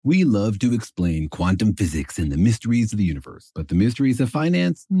We love to explain quantum physics and the mysteries of the universe, but the mysteries of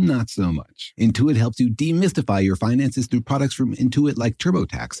finance, not so much. Intuit helps you demystify your finances through products from Intuit like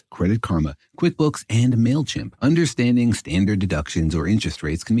TurboTax, Credit Karma, QuickBooks, and MailChimp. Understanding standard deductions or interest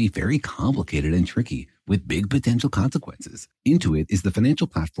rates can be very complicated and tricky, with big potential consequences. Intuit is the financial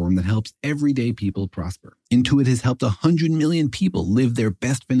platform that helps everyday people prosper. Intuit has helped 100 million people live their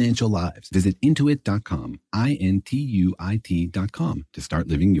best financial lives. Visit Intuit.com, Intuit.com, to start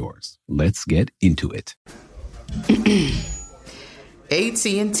living yours. Let's get into it.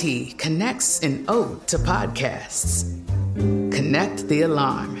 AT&T connects an ode to podcasts. Connect the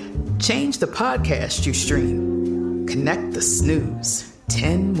alarm. Change the podcast you stream. Connect the snooze.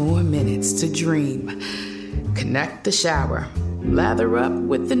 10 more minutes to dream. Connect the shower. Lather up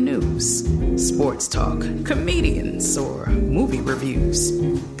with the news. Sports talk, comedians, or movie reviews.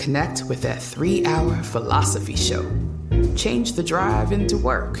 Connect with that 3-hour philosophy show. Change the drive into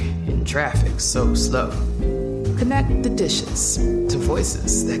work in traffic so slow. Connect the dishes to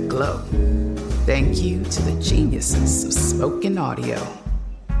voices that glow. Thank you to the geniuses of spoken audio.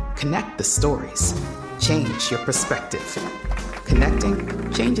 Connect the stories. Change your perspective.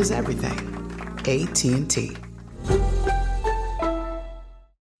 Connecting changes everything. AT&T.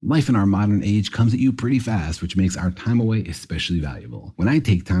 Life in our modern age comes at you pretty fast, which makes our time away especially valuable. When I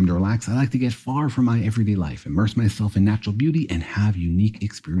take time to relax, I like to get far from my everyday life, immerse myself in natural beauty, and have unique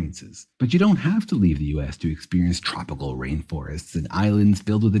experiences. But you don't have to leave the U.S. to experience tropical rainforests and islands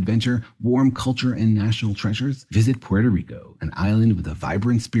filled with adventure, warm culture, and national treasures. Visit Puerto Rico, an island with a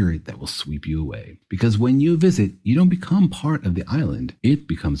vibrant spirit that will sweep you away. Because when you visit, you don't become part of the island, it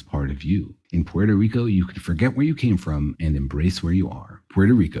becomes part of you. In Puerto Rico, you can forget where you came from and embrace where you are.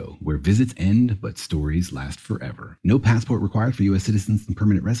 Puerto Rico, where visits end, but stories last forever. No passport required for U.S. citizens and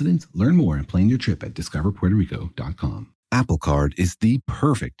permanent residents. Learn more and plan your trip at discoverpuertorico.com. Apple Card is the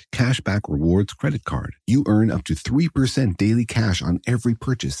perfect cashback rewards credit card. You earn up to 3% daily cash on every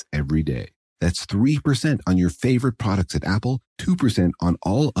purchase every day. That's 3% on your favorite products at Apple, 2% on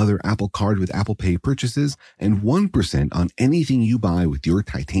all other Apple Card with Apple Pay purchases, and 1% on anything you buy with your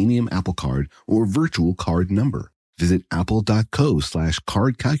titanium Apple Card or virtual card number. Visit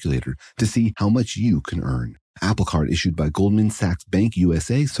apple.co/card calculator to see how much you can earn. Apple Card issued by Goldman Sachs Bank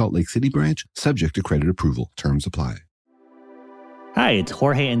USA, Salt Lake City branch, subject to credit approval. Terms apply. Hi, it's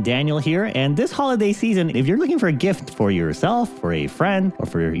Jorge and Daniel here, and this holiday season, if you're looking for a gift for yourself, for a friend, or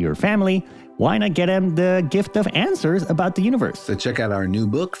for your family, why not get them the gift of answers about the universe? So check out our new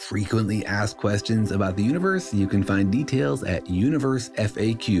book, Frequently Asked Questions About the Universe. You can find details at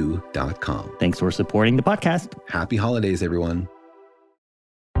universefaq.com. Thanks for supporting the podcast. Happy holidays, everyone.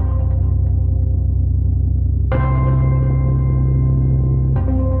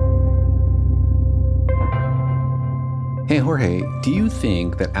 Hey, Jorge, do you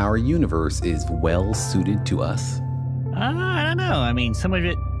think that our universe is well suited to us? I don't know. I mean, some of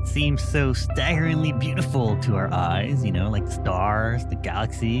it seems so staggeringly beautiful to our eyes, like the stars, the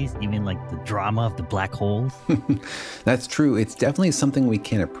galaxies, even like the drama of the black holes. That's true. It's definitely something we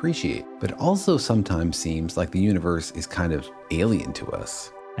can appreciate, but also sometimes seems like the universe is kind of alien to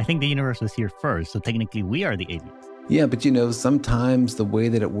us. I think the universe was here first, so technically we are the aliens. Yeah, but sometimes the way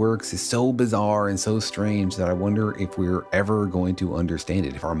that it works is so bizarre and so strange that I wonder if we're ever going to understand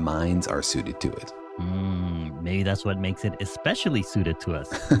it, if our minds are suited to it. Maybe that's what makes it especially suited to us.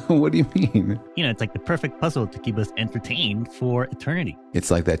 What do you mean? It's like the perfect puzzle to keep us entertained for eternity. It's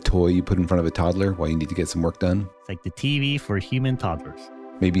like that toy you put in front of a toddler while you need to get some work done. It's like the TV for human toddlers.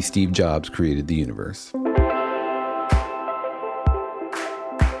 Maybe Steve Jobs created the universe.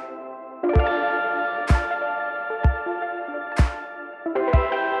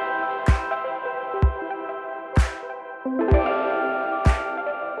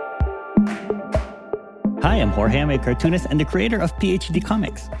 Hi, I'm Jorge. I'm a cartoonist and the creator of PhD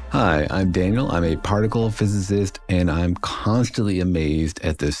Comics. Hi, I'm Daniel. I'm a particle physicist, and I'm constantly amazed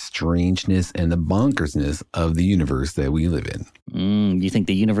at the strangeness and the bonkersness of the universe that we live in. You think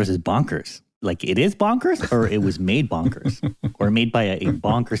the universe is bonkers? Like it is bonkers, or it was made bonkers, or made by a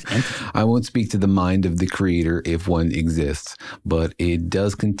bonkers entity? I won't speak to the mind of the creator if one exists, but it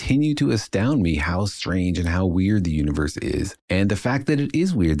does continue to astound me how strange and how weird the universe is. And the fact that it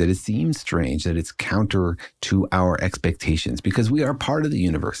is weird, that it seems strange, that it's counter to our expectations, because we are part of the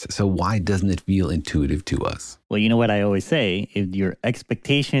universe. So why doesn't it feel intuitive to us? Well, you know what I always say, if your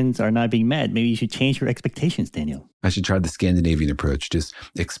expectations are not being met, maybe you should change your expectations, Daniel. I should try the Scandinavian approach. Just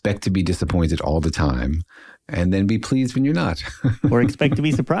expect to be disappointed all the time and then be pleased when you're not. Or expect to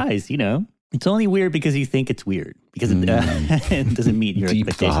be surprised, It's only weird because you think it's weird, because it doesn't meet your Deep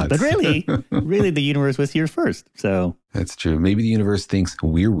expectations. thoughts. But really, the universe was here first. So That's true. Maybe the universe thinks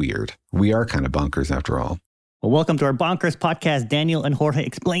we're weird. We are kind of bonkers after all. well, welcome to our Bonkers podcast. Daniel and Jorge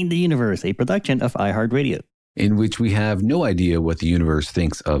Explain the Universe, a production of iHeartRadio. In which we have no idea what the universe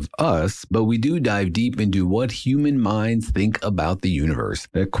thinks of us, but we do dive deep into what human minds think about the universe,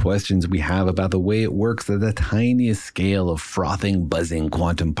 the questions we have about the way it works at the tiniest scale of frothing, buzzing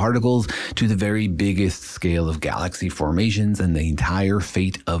quantum particles to the very biggest scale of galaxy formations and the entire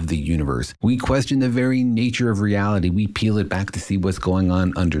fate of the universe. We question the very nature of reality. We peel it back to see what's going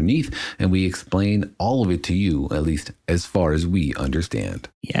on underneath, and we explain all of it to you, at least as far as we understand.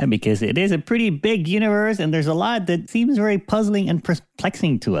 Yeah, because it is a pretty big universe, and there's a lot that seems very puzzling and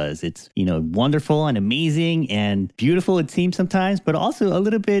perplexing to us. It's, wonderful and amazing and beautiful, it seems sometimes, but also a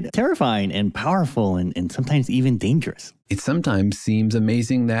little bit terrifying and powerful and sometimes even dangerous. It sometimes seems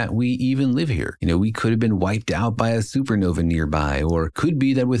amazing that we even live here. We could have been wiped out by a supernova nearby, or could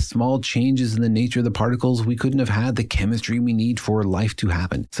be that with small changes in the nature of the particles, we couldn't have had the chemistry we need for life to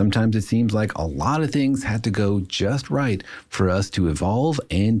happen. Sometimes it seems like a lot of things had to go just right for us to evolve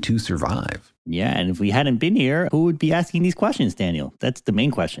and to survive. Yeah, and if we hadn't been here, who would be asking these questions, Daniel? That's the main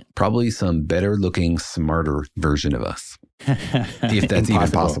question. Probably some better looking, smarter version of us. If that's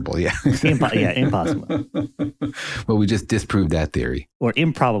even possible, yeah. Impossible. Well, we just disproved that theory. Or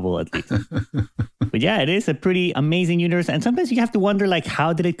improbable, at least. But yeah, it is a pretty amazing universe. And sometimes you have to wonder,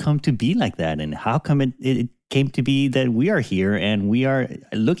 how did it come to be like that? And how come it came to be that we are here and we are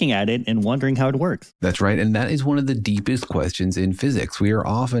looking at it and wondering how it works? That's right. And that is one of the deepest questions in physics. We are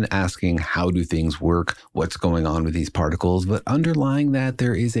often asking, how do things work? What's going on with these particles? But underlying that,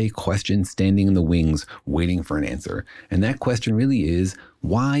 there is a question standing in the wings, waiting for an answer. And that question really is,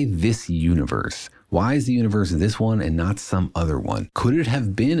 why this universe? Why is the universe this one and not some other one? Could it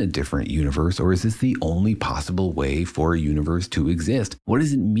have been a different universe, or is this the only possible way for a universe to exist? What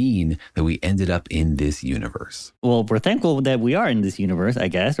does it mean that we ended up in this universe? Well, we're thankful that we are in this universe, I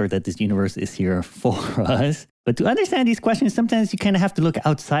guess, or that this universe is here for us. But to understand these questions, sometimes you kind of have to look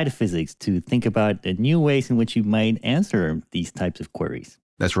outside of physics to think about the new ways in which you might answer these types of queries.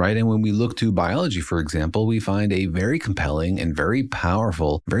 That's right. And when we look to biology, for example, we find a very compelling and very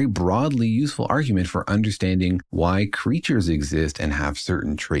powerful, very broadly useful argument for understanding why creatures exist and have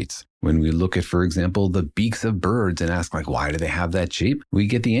certain traits. When we look at, for example, the beaks of birds and ask, why do they have that shape? We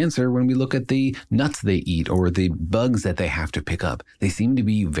get the answer when we look at the nuts they eat or the bugs that they have to pick up. They seem to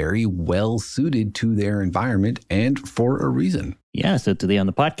be very well suited to their environment and for a reason. Yeah. So today on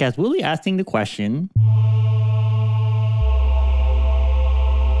the podcast, we'll be asking the question,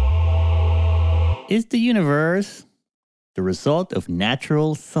 is the universe the result of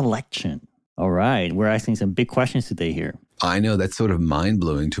natural selection? All right, we're asking some big questions today here. I know, that's sort of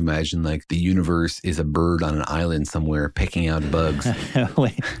mind-blowing to imagine the universe is a bird on an island somewhere picking out bugs.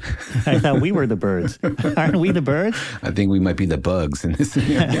 Wait, I thought we were the birds. Aren't we the birds? I think we might be the bugs in this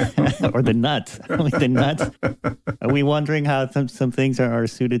scenario. Or the nuts. Are we the nuts? Are we wondering how some things are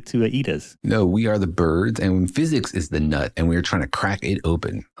suited to eat us? No, we are the birds, and physics is the nut, and we're trying to crack it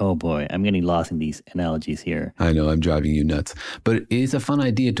open. Oh boy, I'm getting lost in these analogies here. I know, I'm driving you nuts. But it is a fun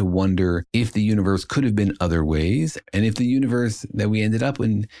idea to wonder if the universe could have been other ways, and if the universe that we ended up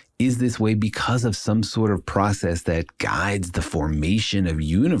in is this way because of some sort of process that guides the formation of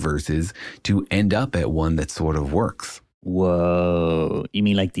universes to end up at one that sort of works. Whoa, you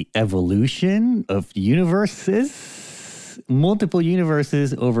mean like the evolution of universes? Multiple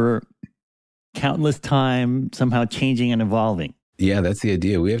universes over countless time, somehow changing and evolving. Yeah, that's the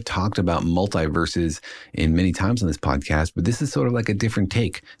idea. We have talked about multiverses in many times on this podcast, but this is sort of like a different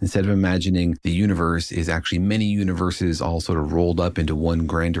take. Instead of imagining the universe is actually many universes all sort of rolled up into one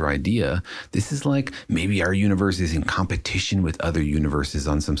grander idea, this is like maybe our universe is in competition with other universes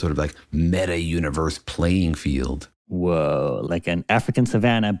on some sort of meta-universe playing field. Whoa, like an African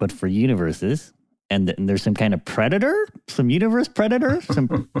savanna, but for universes. And there's some kind of predator, some universe predator,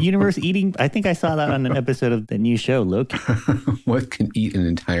 some universe eating. I think I saw that on an episode of the new show, Loki. What can eat an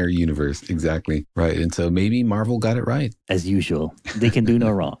entire universe? Exactly. Right. And so maybe Marvel got it right. As usual. They can do no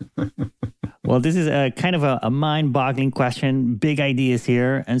wrong. Well, this is a kind of a mind-boggling question, big ideas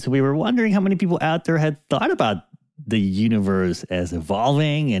here. And so we were wondering how many people out there had thought about the universe as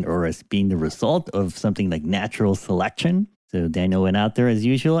evolving or as being the result of something like natural selection. So Daniel went out there as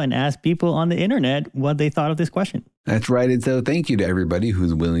usual and asked people on the internet what they thought of this question. That's right. And so thank you to everybody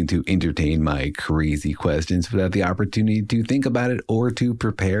who's willing to entertain my crazy questions without the opportunity to think about it or to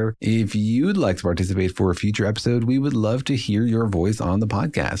prepare. If you'd like to participate for a future episode, we would love to hear your voice on the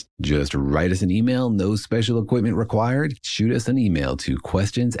podcast. Just write us an email, no special equipment required. Shoot us an email to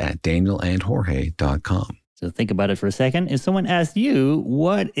questions@danielandjorge.com. So think about it for a second. If someone asked you,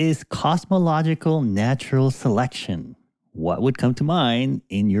 what is cosmological natural selection? What would come to mind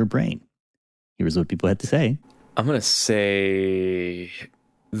in your brain? Here's what people had to say. I'm going to say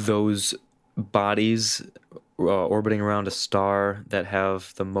those bodies orbiting around a star that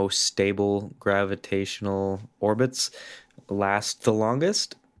have the most stable gravitational orbits last the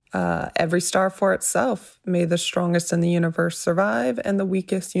longest. Every star for itself. May the strongest in the universe survive and the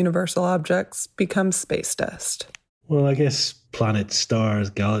weakest universal objects become space dust. Well, I guess planets, stars,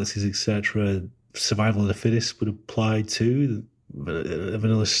 galaxies, etc., survival of the fittest would apply to. If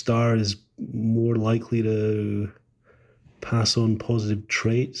another star is more likely to pass on positive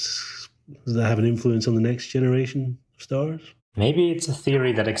traits, does that have an influence on the next generation of stars? Maybe it's a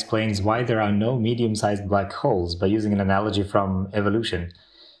theory that explains why there are no medium-sized black holes by using an analogy from evolution.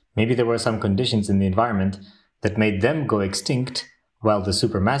 Maybe there were some conditions in the environment that made them go extinct, while the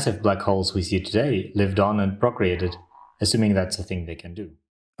supermassive black holes we see today lived on and procreated, assuming that's a thing they can do.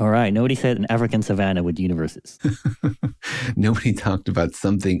 All right. Nobody said an African savanna with universes. Nobody talked about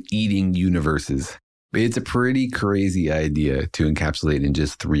something eating universes. It's a pretty crazy idea to encapsulate in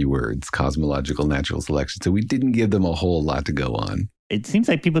just 3 words, cosmological natural selection. So we didn't give them a whole lot to go on. It seems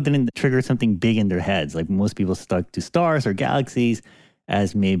like people didn't trigger something big in their heads. Like most people stuck to stars or galaxies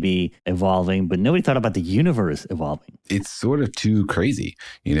as maybe evolving, but nobody thought about the universe evolving. It's sort of too crazy.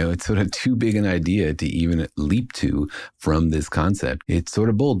 It's sort of too big an idea to even leap to from this concept. It's sort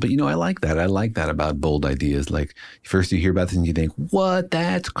of bold, but I like that. I like that about bold ideas. Like first you hear about this and you think, what?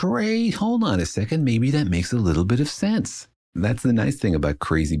 That's crazy. Hold on a second. Maybe that makes a little bit of sense. That's the nice thing about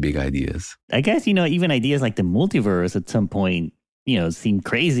crazy big ideas. I guess, even ideas like the multiverse at some point, seem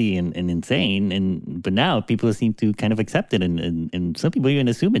crazy and insane. But now people seem to kind of accept it. And some people even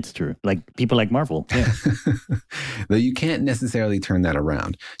assume it's true. Like people like Marvel. Yeah. Though you can't necessarily turn that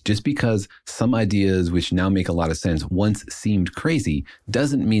around. Just because some ideas which now make a lot of sense once seemed crazy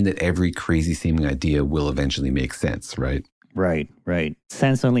doesn't mean that every crazy seeming idea will eventually make sense, right? Right.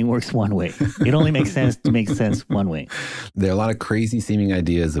 Sense only works one way. It only makes sense to make sense one way. There are a lot of crazy seeming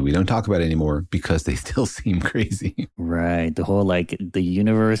ideas that we don't talk about anymore because they still seem crazy. Right. The whole the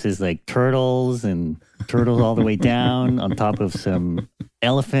universe is like turtles and turtles all the way down on top of some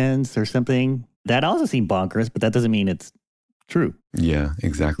elephants or something. That also seemed bonkers, but that doesn't mean it's true. Yeah,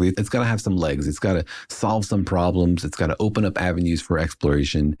 exactly. It's got to have some legs. It's got to solve some problems. It's got to open up avenues for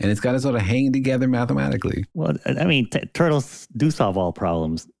exploration. And it's got to sort of hang together mathematically. Well, I mean, turtles do solve all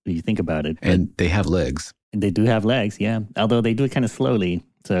problems if you think about it. And they have legs. And they do have legs, yeah. Although they do it kind of slowly.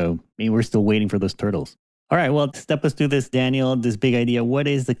 So maybe we're still waiting for those turtles. All right, well, step us through this, Daniel, this big idea. What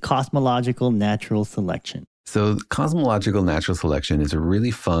is the cosmological natural selection? So cosmological natural selection is a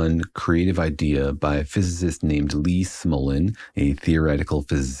really fun, creative idea by a physicist named Lee Smolin, a theoretical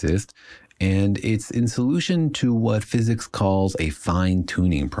physicist. And it's in solution to what physics calls a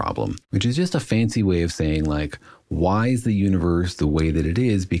fine-tuning problem, which is just a fancy way of saying, why is the universe the way that it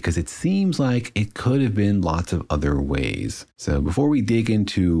is? Because it seems like it could have been lots of other ways. So before we dig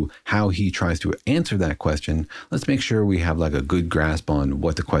into how he tries to answer that question, let's make sure we have a good grasp on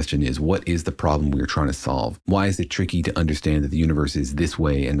what the question is. What is the problem we're trying to solve? Why is it tricky to understand that the universe is this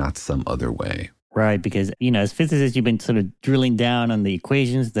way and not some other way? Right, because, as physicists, you've been sort of drilling down on the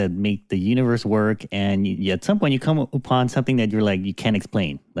equations that make the universe work. And at some point, you come upon something that you can't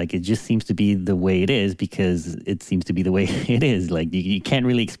explain. It just seems to be the way it is because it seems to be the way it is. You can't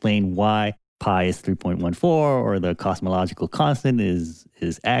really explain why pi is 3.14 or the cosmological constant is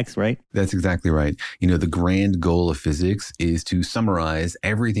X, right? That's exactly right. The grand goal of physics is to summarize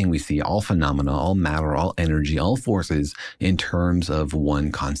everything we see, all phenomena, all matter, all energy, all forces in terms of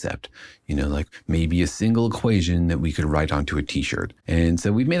one concept. Maybe a single equation that we could write onto a t-shirt. And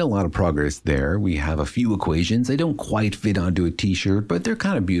so we've made a lot of progress there. We have a few equations. They don't quite fit onto a t-shirt, but they're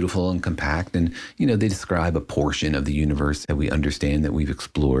kind of beautiful and compact. And, they describe a portion of the universe that we understand, that we've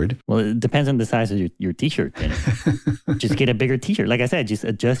explored. Well, it depends on the size of your t-shirt. Just get a bigger t-shirt. Like I said, just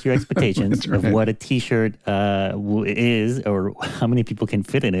adjust your expectations right. of what a t-shirt is or how many people can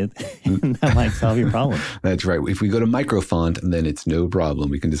fit in it. And that might solve your problem. That's right. If we go to microfont, then it's no problem.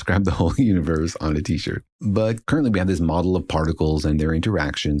 We can describe the whole universe on a t-shirt. But currently we have this model of particles and their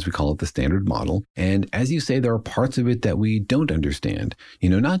interactions. We call it the Standard Model. And as you say, there are parts of it that we don't understand.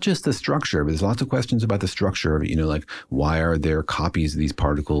 Not just the structure, but there's lots of questions about the structure of it. Like why are there copies of these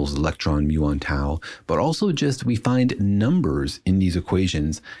particles, electron, muon, tau? But also just we find numbers in these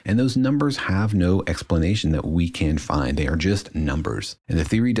equations, and those numbers have no explanation that we can find. They are just numbers. And the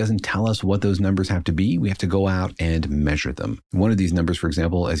theory doesn't tell us what those numbers have to be. We have to go out and measure them. One of these numbers, for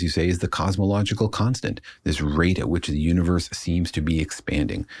example, as you say, is the cosmological constant, this rate at which the universe seems to be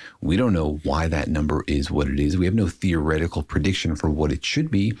expanding. We don't know why that number is what it is. We have no theoretical prediction for what it should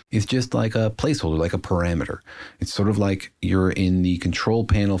be. It's just like a placeholder, like a parameter. It's sort of like you're in the control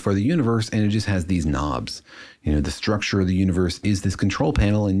panel for the universe and it just has these knobs. The structure of the universe is this control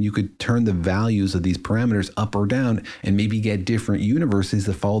panel, and you could turn the values of these parameters up or down and maybe get different universes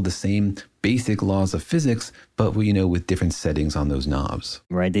that follow the same basic laws of physics, but with different settings on those knobs.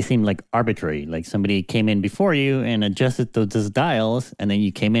 Right. They seem like arbitrary. Like somebody came in before you and adjusted those dials, and then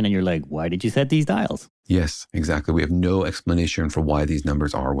you came in and you're like, why did you set these dials? Yes, exactly. We have no explanation for why these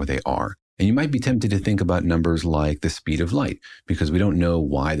numbers are what they are. And you might be tempted to think about numbers like the speed of light, because we don't know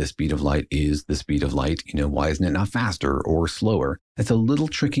why the speed of light is the speed of light. Why isn't it not faster or slower? That's a little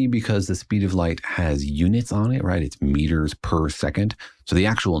tricky because the speed of light has units on it, right? It's meters per second. So the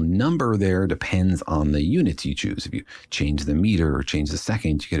actual number there depends on the units you choose. If you change the meter or change the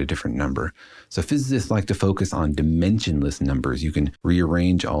second, you get a different number. So physicists like to focus on dimensionless numbers. You can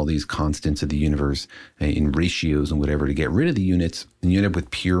rearrange all these constants of the universe in ratios and whatever to get rid of the units, and you end up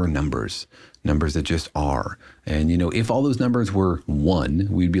with pure numbers that just are. And, if all those numbers were 1,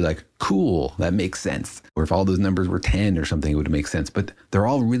 we'd be like, cool, that makes sense. Or if all those numbers were 10 or something, it would make sense. But they're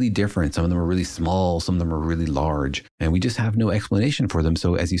all really different. Some of them are really small. Some of them are really large. And we just have no explanation for them.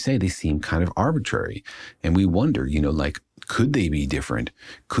 So as you say, they seem kind of arbitrary. And we wonder, could they be different?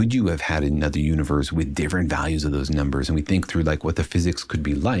 Could you have had another universe with different values of those numbers? And we think through what the physics could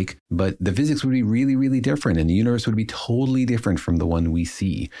be like, but the physics would be really, really different. And the universe would be totally different from the one we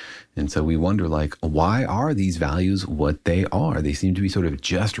see. And so we wonder, why are these values what they are? They seem to be sort of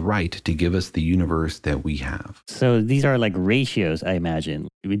just right to give us the universe that we have. So these are like ratios, I imagine.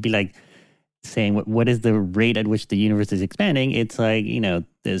 It would be like saying what is the rate at which the universe is expanding. It's like, the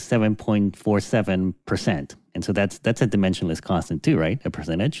 7.47%. And so that's a dimensionless constant too, right? A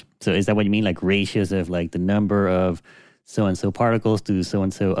percentage. So is that what you mean? Like ratios of like the number of so-and-so particles to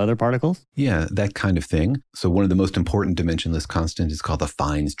so-and-so other particles? Yeah, that kind of thing. So one of the most important dimensionless constants is called the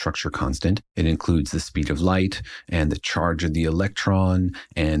fine structure constant. It includes the speed of light and the charge of the electron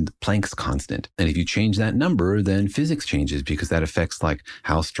and Planck's constant. And if you change that number, then physics changes, because that affects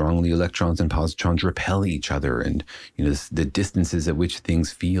how strongly electrons and positrons repel each other, and the distances at which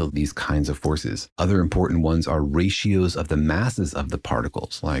things feel these kinds of forces. Other important ones are ratios of the masses of the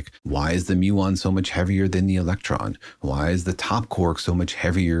particles, like why is the muon so much heavier than the electron? Why is the top quark so much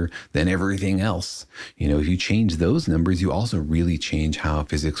heavier than everything else? If you change those numbers, you also really change how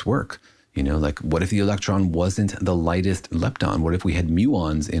physics work. What if the electron wasn't the lightest lepton? What if we had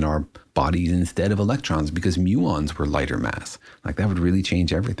muons in our bodies instead of electrons because muons were lighter mass? That would really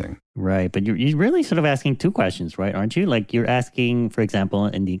change everything. Right. But you're really sort of asking two questions, right? Aren't you? You're asking, for example,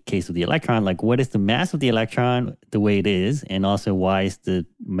 in the case of the electron, what is the mass of the electron the way it is? And also, why is the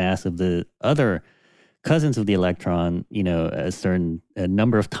mass of the other cousins of the electron, a certain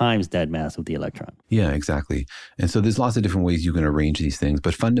number of times that mass of the electron? Yeah, exactly. And so there's lots of different ways you can arrange these things.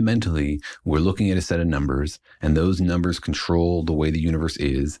 But fundamentally, we're looking at a set of numbers, and those numbers control the way the universe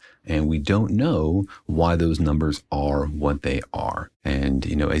is. And we don't know why those numbers are what they are. And,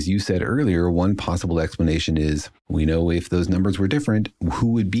 as you said earlier, one possible explanation is we know if those numbers were different, who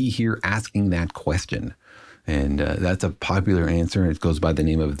would be here asking that question? And that's a popular answer. It goes by the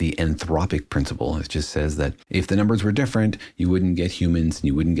name of the anthropic principle. It just says that if the numbers were different, you wouldn't get humans, and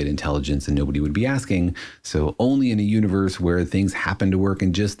you wouldn't get intelligence, and nobody would be asking. So only in a universe where things happen to work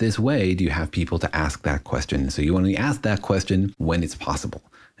in just this way do you have people to ask that question. So you only ask that question when it's possible.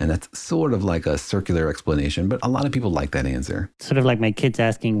 And that's sort of like a circular explanation, but a lot of people like that answer. Sort of like my kids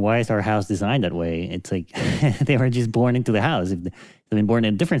asking, why is our house designed that way? It's like they were just born into the house. If they'd been born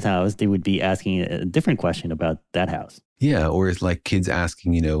in a different house, they would be asking a different question about that house. Yeah, or it's like kids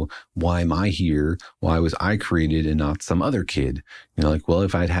asking, why am I here? Why was I created and not some other kid? Well,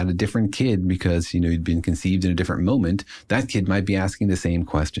 if I'd had a different kid because, he'd been conceived in a different moment, that kid might be asking the same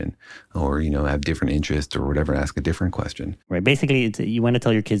question, or, have different interests or whatever, ask a different question. Right. Basically, you want to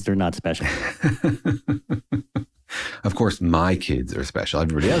tell your kids they're not special. Of course, my kids are special.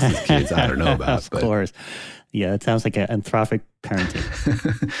 Everybody else's kids, I don't know about. Of course. Yeah, it sounds like an anthropic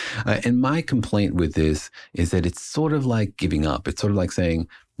parenting. And my complaint with this is that it's sort of like giving up. It's sort of like saying,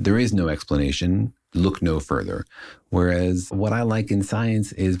 there is no explanation. look no further. Whereas what I like in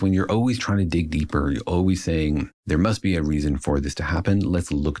science is when you're always trying to dig deeper, you're always saying, there must be a reason for this to happen.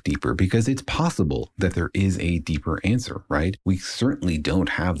 Let's look deeper, because it's possible that there is a deeper answer, right? We certainly don't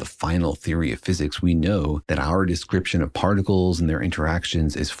have the final theory of physics. We know that our description of particles and their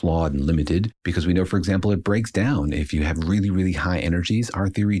interactions is flawed and limited because we know, for example, it breaks down. If you have really, really high energies, our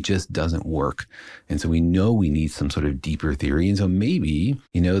theory just doesn't work. And so we know we need some sort of deeper theory. And so maybe,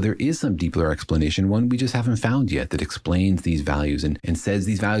 there is some deeper explanation, one we just haven't found yet, that explains these values and says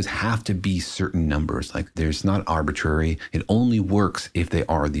these values have to be certain numbers. Like there's not arbitrary. It only works if they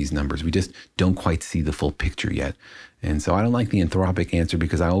are these numbers. We just don't quite see the full picture yet. And so I don't like the anthropic answer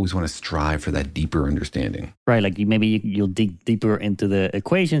because I always want to strive for that deeper understanding. Right, like you'll dig deeper into the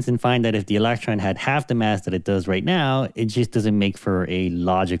equations and find that if the electron had half the mass that it does right now, it just doesn't make for a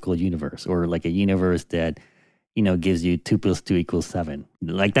logical universe, or like a universe that gives you 2 + 2 = 7.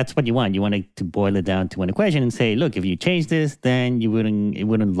 Like that's what you want. You want to boil it down to an equation and say, look, if you change this, then it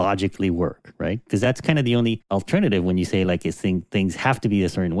wouldn't logically work, right? Because that's kind of the only alternative when you say like things have to be a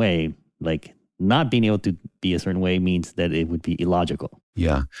certain way. Like not being able to be a certain way means that it would be illogical.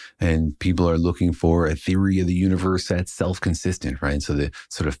 Yeah. And people are looking for a theory of the universe that's self-consistent, right? So the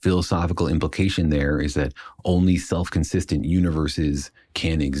sort of philosophical implication there is that only self-consistent universes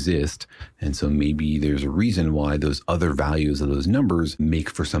can exist. And so maybe there's a reason why those other values of those numbers make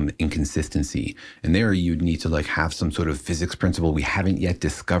for some inconsistency. And there you'd need to like have some sort of physics principle we haven't yet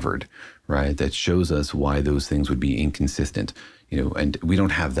discovered, right? That shows us why those things would be inconsistent. And we don't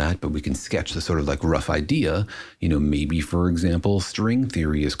have that, but we can sketch the sort of like rough idea. Maybe, for example, string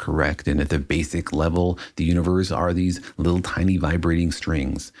theory is correct. And at the basic level, the universe are these little tiny vibrating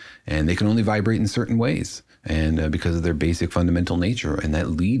strings, and they can only vibrate in certain ways. And because of their basic fundamental nature. And that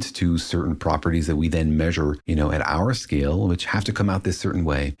leads to certain properties that we then measure, at our scale, which have to come out this certain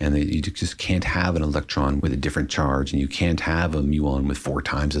way. And that you just can't have an electron with a different charge, and you can't have a muon with 4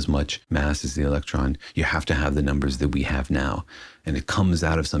 times as much mass as the electron. You have to have the numbers that we have now. And it comes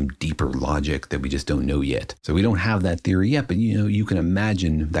out of some deeper logic that we just don't know yet. So we don't have that theory yet, but you can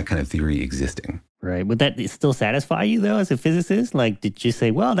imagine that kind of theory existing. Right. Would that still satisfy you though as a physicist? Like, did you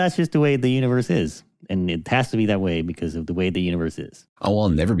say, well, that's just the way the universe is, and it has to be that way because of the way the universe is? Oh, I'll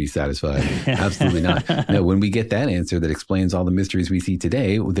never be satisfied. Absolutely not. No, when we get that answer that explains all the mysteries we see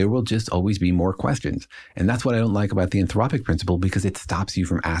today, there will just always be more questions. And that's what I don't like about the anthropic principle, because it stops you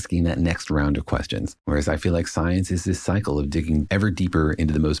from asking that next round of questions. Whereas I feel like science is this cycle of digging ever deeper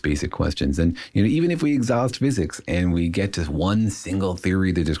into the most basic questions. And even if we exhaust physics and we get to one single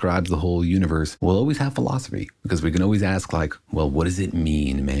theory that describes the whole universe, we'll always have philosophy, because we can always ask like, well, what does it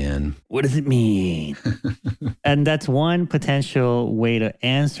mean, man? What does it mean? And that's one potential way to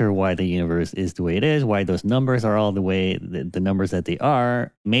answer why the universe is the way it is, why those numbers are all the way, the numbers that they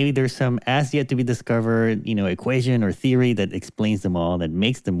are. Maybe there's some as yet to be discovered, equation or theory that explains them all, that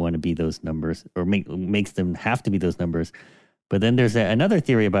makes them want to be those numbers, or makes them have to be those numbers. But then there's another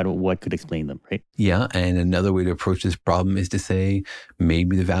theory about what could explain them, right? Yeah, and another way to approach this problem is to say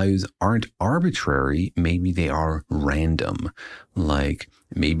maybe the values aren't arbitrary, maybe they are random. Like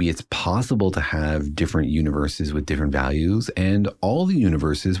maybe it's possible to have different universes with different values, and all the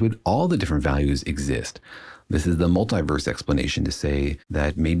universes with all the different values exist. This is the multiverse explanation, to say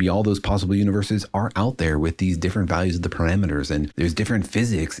that maybe all those possible universes are out there with these different values of the parameters, and there's different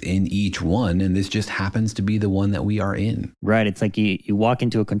physics in each one, and this just happens to be the one that we are in. Right. It's like you walk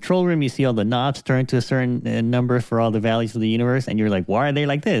into a control room, you see all the knobs turn to a certain number for all the values of the universe, and you're like, why are they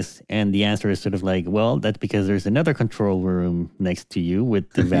like this? And the answer is sort of like, well, that's because there's another control room next to you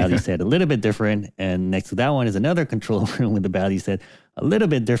with the value set a little bit different, and next to that one is another control room with the value set a little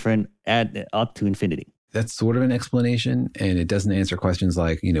bit different up to infinity. That's sort of an explanation, and it doesn't answer questions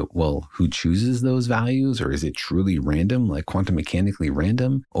like, well, who chooses those values? Or is it truly random, like quantum mechanically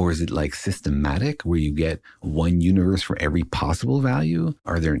random? Or is it like systematic, where you get one universe for every possible value?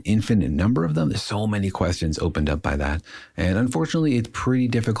 Are there an infinite number of them? There's so many questions opened up by that. And unfortunately, it's pretty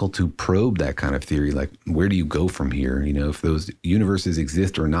difficult to probe that kind of theory. Like, where do you go from here? If those universes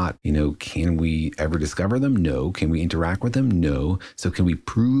exist or not, can we ever discover them? No. Can we interact with them? No. So can we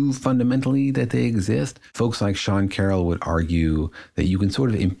prove fundamentally that they exist? Folks like Sean Carroll would argue that you can sort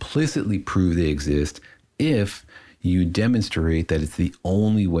of implicitly prove they exist if you demonstrate that it's the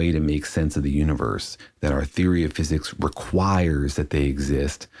only way to make sense of the universe, that our theory of physics requires that they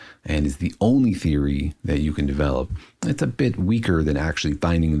exist and is the only theory that you can develop. It's a bit weaker than actually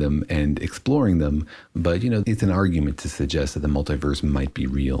finding them and exploring them, but it's an argument to suggest that the multiverse might be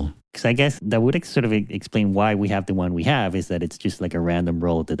real. Because I guess that would sort of explain why we have the one we have, is that it's just like a random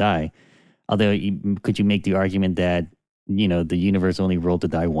roll of the die. Although, could you make the argument that, the universe only rolled the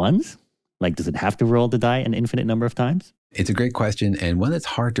die once? Like, does it have to roll the die an infinite number of times? It's a great question and one that's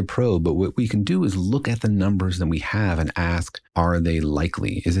hard to probe, but what we can do is look at the numbers that we have and ask, are they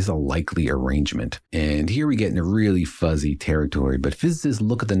likely? Is this a likely arrangement? And here we get into really fuzzy territory, but physicists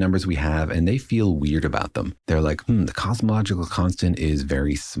look at the numbers we have and they feel weird about them. They're like, the cosmological constant is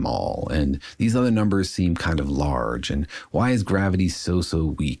very small and these other numbers seem kind of large. And why is gravity so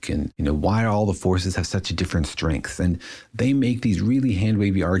weak? And, why all the forces have such different strengths? And they make these really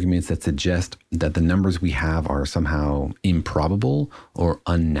hand-wavy arguments that suggest that the numbers we have are somehow improbable or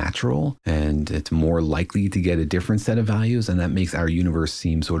unnatural, and it's more likely to get a different set of values, and that makes our universe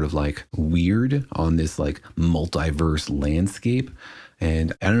seem sort of like weird on this like multiverse landscape.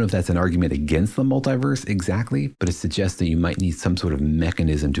 And I don't know if that's an argument against the multiverse exactly, but it suggests that you might need some sort of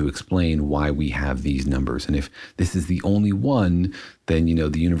mechanism to explain why we have these numbers. And if this is the only one, then,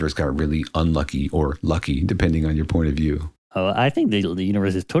 the universe got really unlucky or lucky, depending on your point of view. Oh, I think the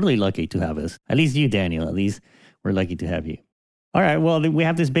universe is totally lucky to have us. At least you, Daniel. At least we're lucky to have you. All right, well, we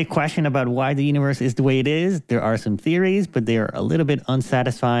have this big question about why the universe is the way it is. There are some theories, but they are a little bit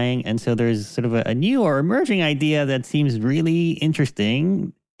unsatisfying. And so there's sort of a new or emerging idea that seems really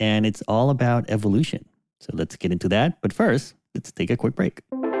interesting, and it's all about evolution. So let's get into that. But first, let's take a quick break.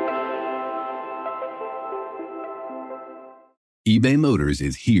 eBay Motors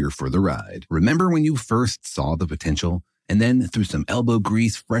is here for the ride. Remember when you first saw the potential? And then through some elbow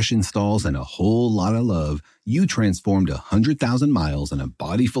grease, fresh installs, and a whole lot of love, you transformed 100,000 miles and a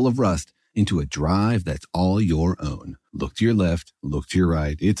body full of rust into a drive that's all your own. Look to your left, look to your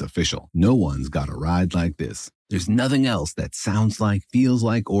right. It's official. No one's got a ride like this. There's nothing else that sounds like, feels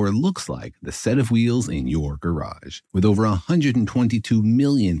like, or looks like the set of wheels in your garage. With over 122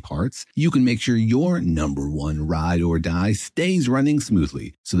 million parts, you can make sure your number one ride or die stays running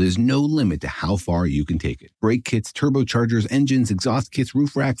smoothly, so there's no limit to how far you can take it. Brake kits, turbochargers, engines, exhaust kits,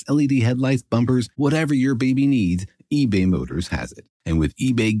 roof racks, LED headlights, bumpers, whatever your baby needs, eBay Motors has it. And with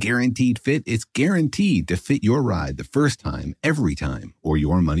eBay Guaranteed Fit, it's guaranteed to fit your ride the first time, every time, or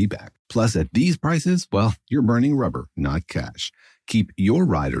your money back. Plus, at these prices, well, you're burning rubber, not cash. Keep your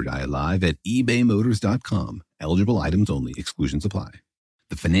ride or die alive at ebaymotors.com. Eligible items only. Exclusions apply.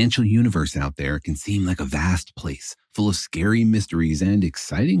 The financial universe out there can seem like a vast place, full of scary mysteries and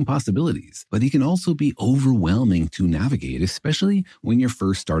exciting possibilities, but it can also be overwhelming to navigate, especially when you're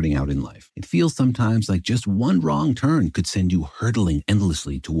first starting out in life. It feels sometimes like just one wrong turn could send you hurtling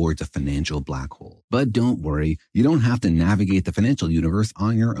endlessly towards a financial black hole. But don't worry, you don't have to navigate the financial universe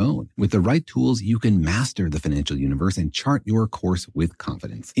on your own. With the right tools, you can master the financial universe and chart your course with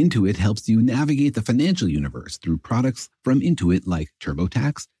confidence. Intuit helps you navigate the financial universe through products from Intuit like TurboTax,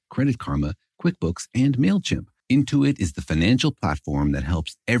 Credit Karma, QuickBooks, and MailChimp. Intuit is the financial platform that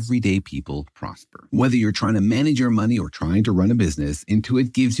helps everyday people prosper. Whether you're trying to manage your money or trying to run a business,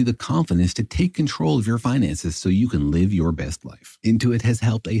 Intuit gives you the confidence to take control of your finances so you can live your best life. Intuit has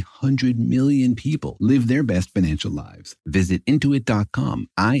helped 100 million people live their best financial lives. Visit Intuit.com,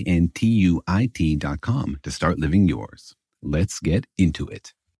 Intuit.com, to start living yours. Let's get into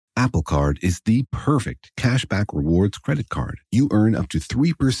it. Apple Card is the perfect cashback rewards credit card. You earn up to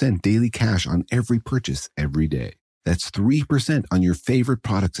 3% daily cash on every purchase every day. That's 3% on your favorite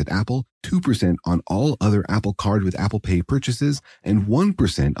products at Apple, 2% on all other Apple Card with Apple Pay purchases, and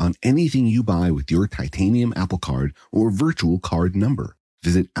 1% on anything you buy with your titanium Apple Card or virtual card number.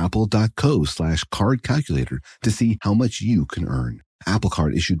 Visit apple.co/card calculator to see how much you can earn. Apple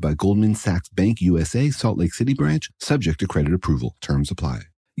Card issued by Goldman Sachs Bank USA, Salt Lake City branch, subject to credit approval. Terms apply.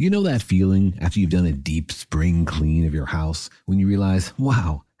 You know that feeling after you've done a deep spring clean of your house when you realize,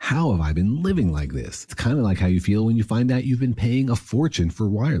 wow, how have I been living like this? It's kind of like how you feel when you find out you've been paying a fortune for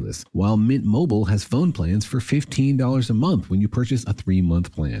wireless, while Mint Mobile has phone plans for $15 a month when you purchase a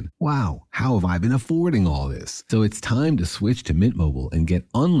 3-month plan. Wow, how have I been affording all this? So it's time to switch to Mint Mobile and get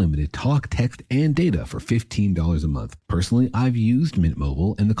unlimited talk, text, and data for $15 a month. Personally, I've used Mint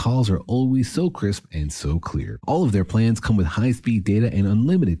Mobile, and the calls are always so crisp and so clear. All of their plans come with high-speed data and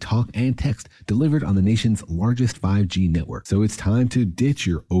unlimited talk and text delivered on the nation's largest 5G network. So it's time to ditch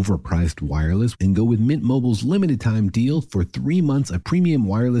your overpriced wireless and go with Mint Mobile's limited time deal for 3 months of premium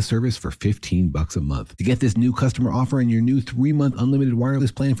wireless service for $15 a month. To get this new customer offer and your new 3-month unlimited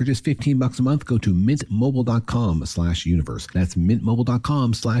wireless plan for just $15 a month, go to mintmobile.com/universe. That's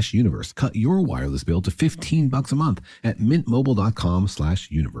mintmobile.com/universe. Cut your wireless bill to $15 a month at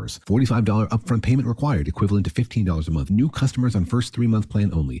mintmobile.com/universe. $45 upfront payment required, equivalent to $15 a month. New customers on first 3-month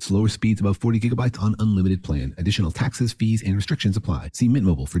plan only. Slower speeds above 40 gigabytes on unlimited plan. Additional taxes, fees, and restrictions apply. See Mint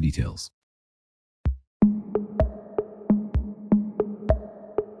Mobile for details.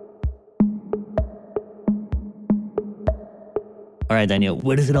 All right, Daniel,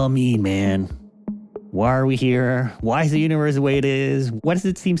 what does it all mean, man? Why are we here? Why is the universe the way it is? Why does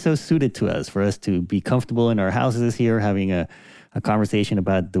it seem so suited to us for us to be comfortable in our houses here having a conversation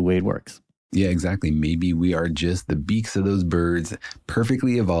about the way it works? Yeah, exactly. Maybe we are just the beaks of those birds,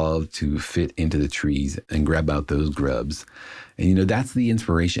 perfectly evolved to fit into the trees and grab out those grubs. And, that's the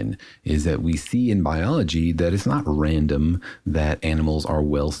inspiration, is that we see in biology that it's not random that animals are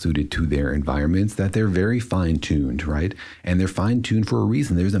well suited to their environments, that they're very fine-tuned, right? And they're fine-tuned for a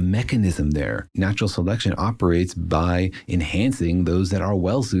reason. There's a mechanism there. Natural selection operates by enhancing those that are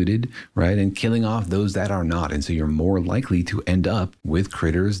well suited, right? And killing off those that are not. And so you're more likely to end up with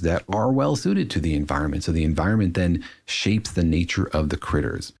critters that are well suited to the environment. So the environment then shapes the nature of the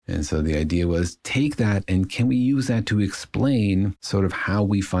critters. And so the idea was, take that and can we use that to explain sort of how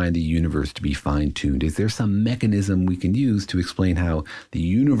we find the universe to be fine-tuned? Is there some mechanism we can use to explain how the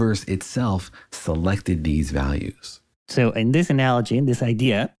universe itself selected these values? So in this analogy, in this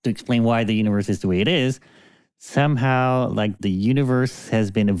idea, to explain why the universe is the way it is, somehow like the universe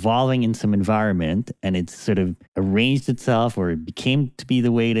has been evolving in some environment and it's sort of arranged itself or it became to be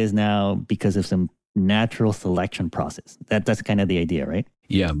the way it is now because of some natural selection process. That's kind of the idea, right?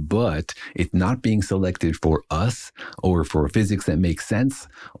 Yeah, but it's not being selected for us or for physics that makes sense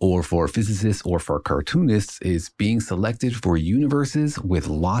or for physicists or for cartoonists. It's being selected for universes with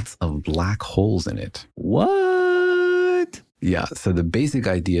lots of black holes in it. What? Yeah, so the basic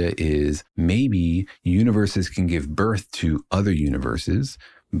idea is maybe universes can give birth to other universes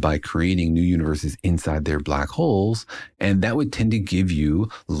by creating new universes inside their black holes. And that would tend to give you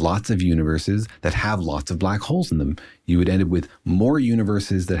lots of universes that have lots of black holes in them. You would end up with more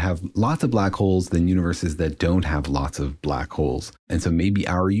universes that have lots of black holes than universes that don't have lots of black holes. And so maybe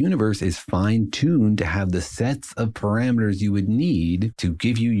our universe is fine-tuned to have the sets of parameters you would need to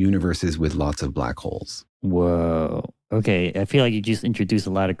give you universes with lots of black holes. Whoa. Okay, I feel like you just introduced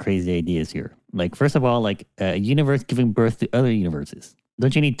a lot of crazy ideas here. Like, first of all, like a universe giving birth to other universes.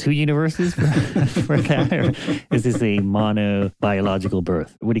 Don't you need two universes for that? Or is this a mono-biological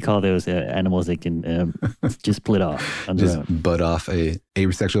birth? What do you call those animals that can just split off on their own? Just butt off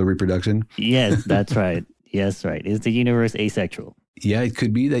asexual reproduction? Yes, that's right. Yes, right. Is the universe asexual? Yeah, it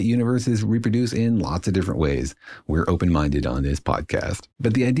could be that universes reproduce in lots of different ways. We're open-minded on this podcast.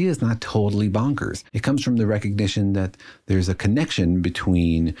 But the idea is not totally bonkers. It comes from the recognition that there's a connection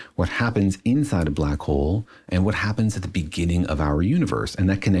between what happens inside a black hole and what happens at the beginning of our universe. And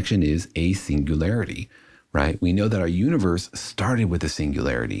that connection is a singularity. Right? We know that our universe started with a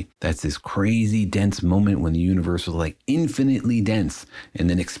singularity. That's this crazy dense moment when the universe was like infinitely dense and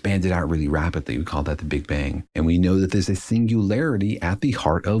then expanded out really rapidly. We call that the Big Bang. And we know that there's a singularity at the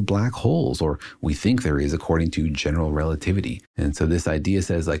heart of black holes, or we think there is according to general relativity. And so this idea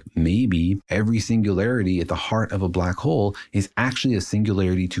says like maybe every singularity at the heart of a black hole is actually a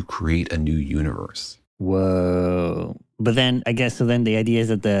singularity to create a new universe. Whoa. But then I guess so then the idea is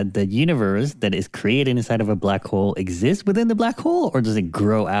that the universe that is created inside of a black hole exists within the black hole, or does it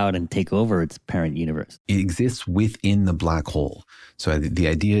grow out and take over its parent universe? It exists within the black hole. So the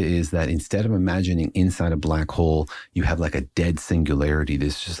idea is that instead of imagining inside a black hole, you have like a dead singularity,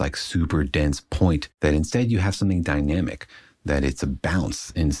 this just like super dense point, that instead you have something dynamic, that it's a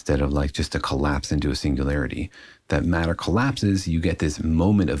bounce instead of like just a collapse into a singularity. That matter collapses, you get this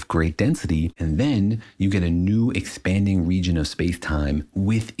moment of great density, and then you get a new expanding region of space-time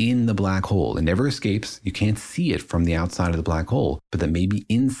within the black hole. It never escapes. You can't see it from the outside of the black hole, but that maybe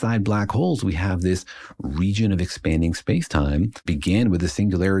inside black holes, we have this region of expanding space-time, began with a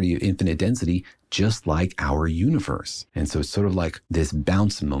singularity of infinite density, just like our universe. And so it's sort of like this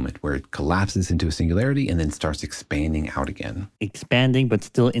bounce moment where it collapses into a singularity and then starts expanding out again. Expanding, but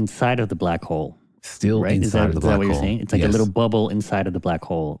still inside of the black hole. Still right? inside of the black hole. Is that what you're saying? It's like a little bubble inside of the black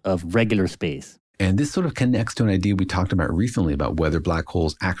hole of regular space. And this sort of connects to an idea we talked about recently about whether black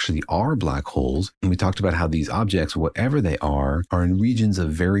holes actually are black holes. And we talked about how these objects, whatever they are in regions of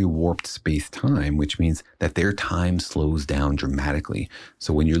very warped space-time, which means that their time slows down dramatically.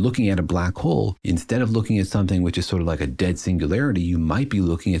 So when you're looking at a black hole, instead of looking at something which is sort of like a dead singularity, you might be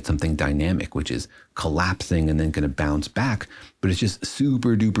looking at something dynamic, which is collapsing and then going to bounce back. But it's just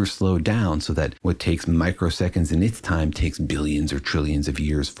super duper slowed down so that what takes microseconds in its time takes billions or trillions of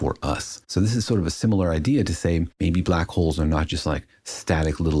years for us. So this is sort of a similar idea to say maybe black holes are not just like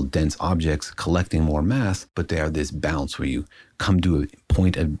static little dense objects collecting more mass, but they are this bounce where you come to a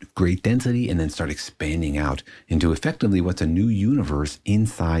point of great density and then start expanding out into effectively what's a new universe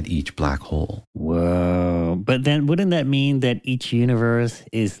inside each black hole. Whoa. But then wouldn't that mean that each universe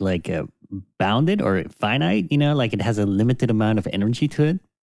is like a bounded or finite, like it has a limited amount of energy to it?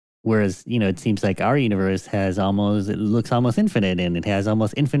 Whereas, it seems like our universe it looks almost infinite, and it has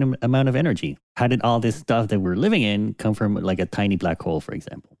almost infinite amount of energy. How did all this stuff that we're living in come from like a tiny black hole, for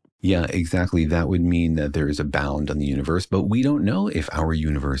example? Yeah, exactly. That would mean that there is a bound on the universe, but we don't know if our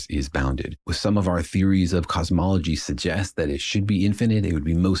universe is bounded. With some of our theories of cosmology suggest that it should be infinite. It would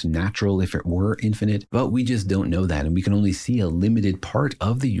be most natural if it were infinite, but we just don't know that. And we can only see a limited part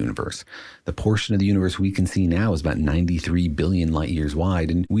of the universe. The portion of the universe we can see now is about 93 billion light years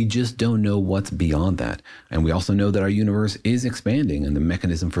wide, and we just don't know what's beyond that. And we also know that our universe is expanding, and the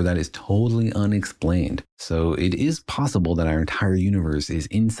mechanism for that is totally unexplained. So it is possible that our entire universe is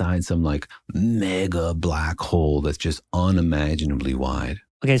inside some like mega black hole that's just unimaginably wide.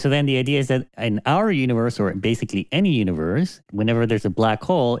 Okay, so then the idea is that in our universe, or basically any universe, whenever there's a black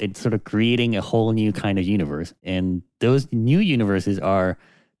hole, it's sort of creating a whole new kind of universe. And those new universes are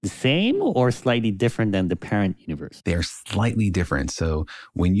the same or slightly different than the parent universe? They're slightly different. So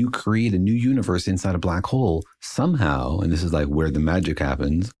when you create a new universe inside a black hole, somehow, and this is like where the magic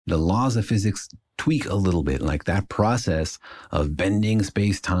happens, the laws of physics tweak a little bit. Like that process of bending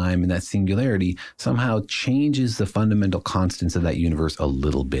space-time and that singularity somehow changes the fundamental constants of that universe a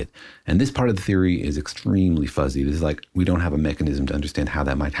little bit. And this part of the theory is extremely fuzzy. This is like, we don't have a mechanism to understand how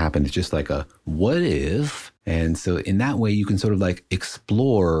that might happen. It's just like a what if? And so in that way, you can sort of like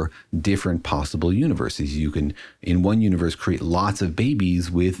explore different possible universes. You can, in one universe, create lots of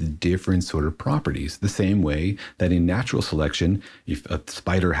babies with different sort of properties. The same way that in natural selection, if a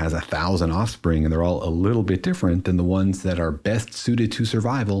spider has 1,000 offspring and they're all a little bit different, then the ones that are best suited to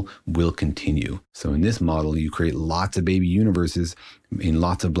survival will continue. So in this model, you create lots of baby universes in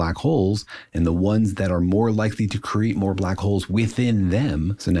lots of black holes, and the ones that are more likely to create more black holes within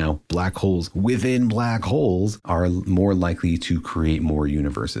them, so now black holes within black holes, are more likely to create more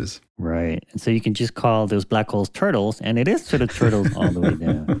universes. Right. And so you can just call those black holes turtles, and it is sort of turtles all the way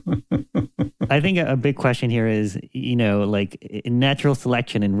down. I think a big question here is, like in natural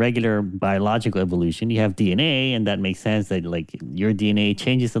selection and regular biological evolution, you have DNA, and that makes sense that like your DNA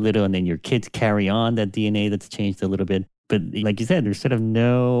changes a little, and then your kids carry on that DNA that's changed a little bit. But like you said, there's sort of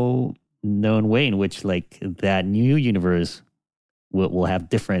no known way in which like that new universe will have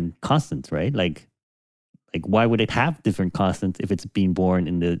different constants, right? Like why would it have different constants if it's being born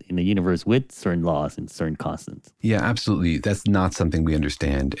in the universe with certain laws and certain constants? Yeah, absolutely. That's not something we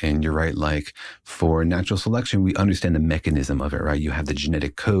understand. And you're right, like for natural selection, we understand the mechanism of it, right? You have the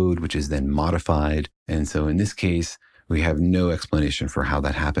genetic code, which is then modified. And so in this case, we have no explanation for how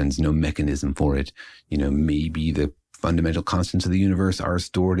that happens, no mechanism for it. Maybe the fundamental constants of the universe are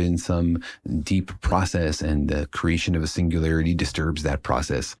stored in some deep process, and the creation of a singularity disturbs that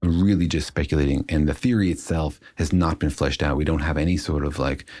process. We're really just speculating, and the theory itself has not been fleshed out. We don't have any sort of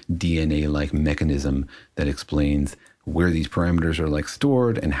like DNA-like mechanism that explains where these parameters are like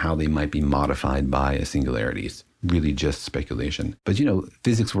stored and how they might be modified by a singularity. It's really just speculation. But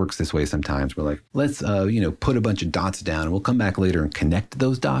physics works this way sometimes. We're like, let's put a bunch of dots down, and we'll come back later and connect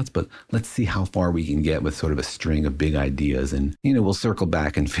those dots, but let's see how far we can get with sort of a string of big ideas, and we'll circle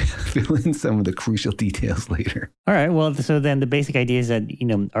back and fill in some of the crucial details later. All right, well, so then the basic idea is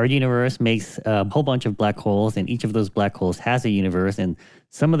that our universe makes a whole bunch of black holes, and each of those black holes has a universe, and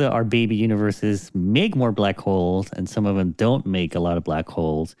some of our baby universes make more black holes, and some of them don't make a lot of black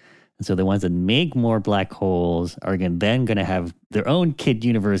holes. And so the ones that make more black holes are then going to have their own kid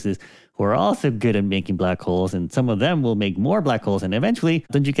universes who are also good at making black holes. And some of them will make more black holes. And eventually,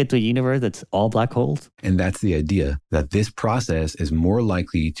 don't you get to a universe that's all black holes? And that's the idea, that this process is more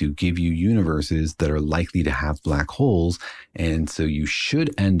likely to give you universes that are likely to have black holes. And so you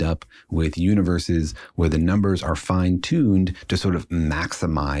should end up with universes where the numbers are fine-tuned to sort of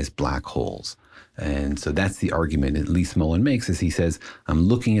maximize black holes. And so that's the argument at least Mullen makes, is he says, I'm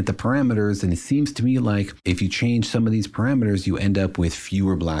looking at the parameters, and it seems to me like if you change some of these parameters, you end up with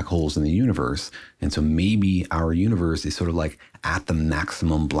fewer black holes in the universe. And so maybe our universe is sort of like at the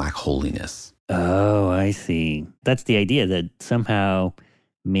maximum black holiness. Oh, I see. That's the idea, that somehow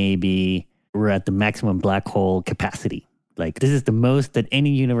maybe we're at the maximum black hole capacity. Like this is the most that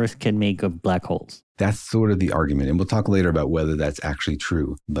any universe can make of black holes. That's sort of the argument. And we'll talk later about whether that's actually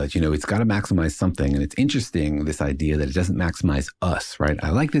true. But, it's got to maximize something. And it's interesting, this idea that it doesn't maximize us, right? I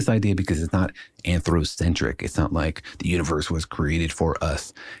like this idea because it's not anthrocentric. It's not like the universe was created for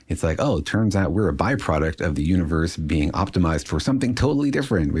us. It's like, it turns out we're a byproduct of the universe being optimized for something totally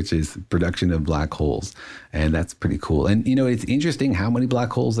different, which is production of black holes. And that's pretty cool. And, it's interesting how many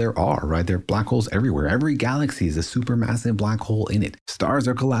black holes there are, right? There are black holes everywhere. Every galaxy is a supermassive black hole in it. Stars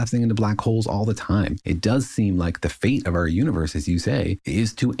are collapsing into black holes all the time. time, it does seem like the fate of our universe, as you say,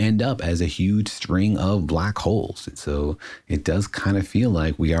 is to end up as a huge string of black holes. So it does kind of feel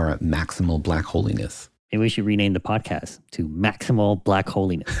like we are at maximal black holiness. Maybe we should rename the podcast to Maximal Black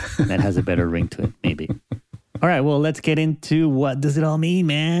Holiness. That has a better ring to it, maybe. All right, well, let's get into what does it all mean,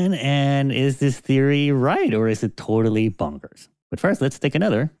 man? And is this theory right or is it totally bonkers? But first, let's take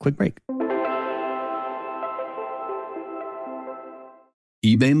another quick break.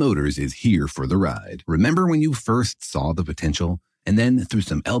 eBay Motors is here for the ride. Remember when you first saw the potential? And then through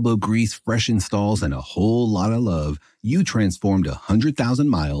some elbow grease, fresh installs, and a whole lot of love, you transformed 100,000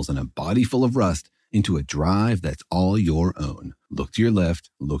 miles and a body full of rust into a drive that's all your own. Look to your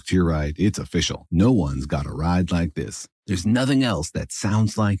left, look to your right. It's official. No one's got a ride like this. There's nothing else that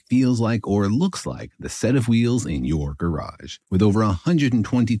sounds like, feels like, or looks like the set of wheels in your garage. With over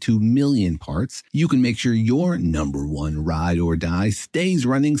 122 million parts, you can make sure your number one ride or die stays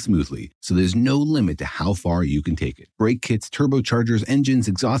running smoothly, so there's no limit to how far you can take it. Brake kits, turbochargers, engines,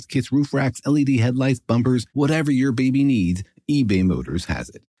 exhaust kits, roof racks, LED headlights, bumpers, whatever your baby needs, eBay Motors has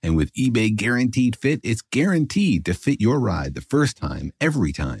it. And with eBay Guaranteed Fit, it's guaranteed to fit your ride the first time,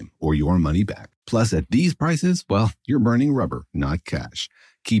 every time, or your money back. Plus, at these prices, well, you're burning rubber, not cash.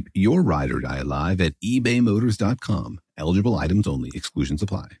 Keep your ride or die alive at ebaymotors.com. Eligible items only. Exclusions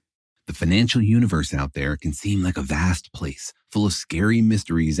apply. The financial universe out there can seem like a vast place, full of scary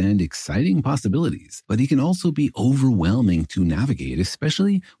mysteries and exciting possibilities, but it can also be overwhelming to navigate,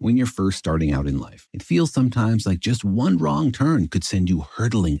 especially when you're first starting out in life. It feels sometimes like just one wrong turn could send you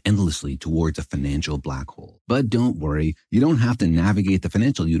hurtling endlessly towards a financial black hole. But don't worry, you don't have to navigate the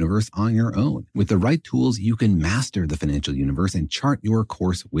financial universe on your own. With the right tools, you can master the financial universe and chart your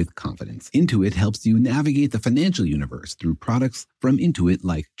course with confidence. Intuit helps you navigate the financial universe through products from Intuit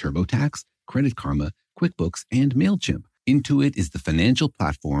like TurboTax, Credit Karma, QuickBooks, and MailChimp. Intuit is the financial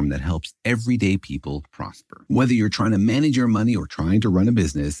platform that helps everyday people prosper. Whether you're trying to manage your money or trying to run a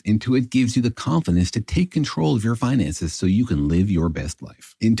business, Intuit gives you the confidence to take control of your finances so you can live your best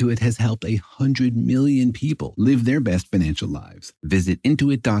life. Intuit has helped 100 million people live their best financial lives. Visit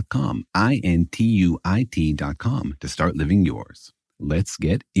Intuit.com, Intuit.com, to start living yours. Let's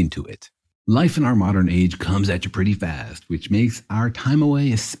get into it. Life in our modern age comes at you pretty fast, which makes our time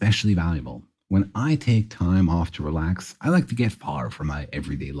away especially valuable. When I take time off to relax, I like to get far from my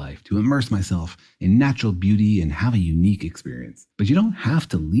everyday life, to immerse myself in natural beauty and have a unique experience. But you don't have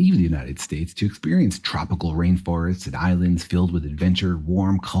to leave the United States to experience tropical rainforests and islands filled with adventure,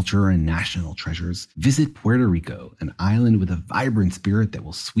 warm culture, and national treasures. Visit Puerto Rico, an island with a vibrant spirit that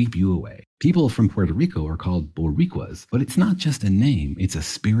will sweep you away. People from Puerto Rico are called Boricuas, but it's not just a name, it's a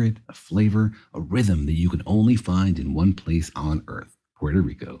spirit, a flavor, a rhythm that you can only find in one place on Earth. Puerto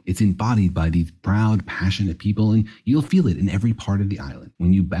Rico. It's embodied by these proud, passionate people, and you'll feel it in every part of the island.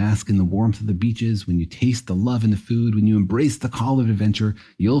 When you bask in the warmth of the beaches, when you taste the love in the food, when you embrace the call of adventure,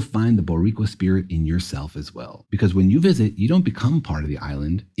 you'll find the Boricua spirit in yourself as well. Because when you visit, you don't become part of the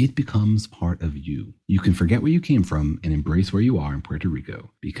island, it becomes part of you. You can forget where you came from and embrace where you are in Puerto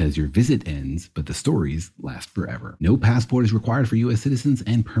Rico, because your visit ends, but the stories last forever. No passport is required for U.S. citizens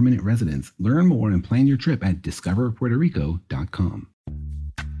and permanent residents. Learn more and plan your trip at discoverpuertorico.com.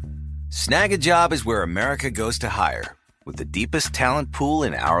 Snag a Job is where America goes to hire, with the deepest talent pool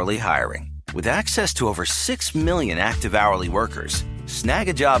in hourly hiring. With access to over 6 million active hourly workers, Snag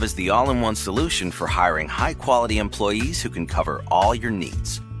a Job is the all-in-one solution for hiring high-quality employees who can cover all your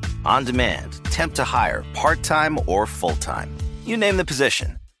needs. On demand, temp to hire, part-time or full-time. You name the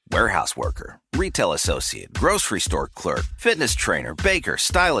position. Warehouse worker, retail associate, grocery store clerk, fitness trainer, baker,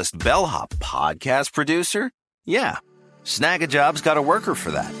 stylist, bellhop, podcast producer. Yeah, Snag a Job's got a worker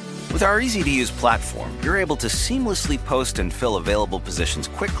for that. With our easy-to-use platform, you're able to seamlessly post and fill available positions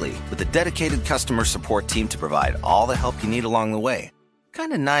quickly with a dedicated customer support team to provide all the help you need along the way.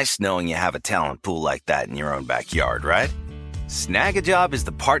 Kind of nice knowing you have a talent pool like that in your own backyard, right? Snag a Job is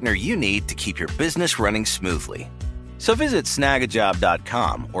the partner you need to keep your business running smoothly. So visit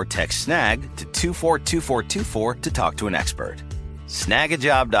snagajob.com or text SNAG to 242424 to talk to an expert.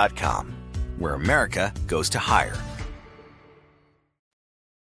 Snagajob.com, where America goes to hire.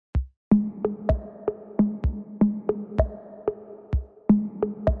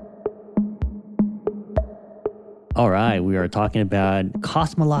 All right, we are talking about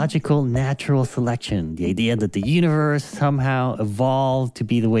cosmological natural selection, the idea that the universe somehow evolved to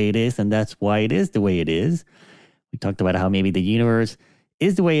be the way it is, and that's why it is the way it is. We talked about how maybe the universe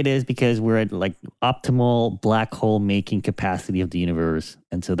is the way it is because we're at like optimal black hole making capacity of the universe.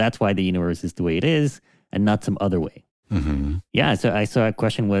 And so that's why the universe is the way it is and not some other way. Yeah, so I saw a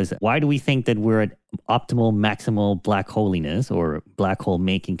question was, why do we think that we're at optimal maximal black holiness or black hole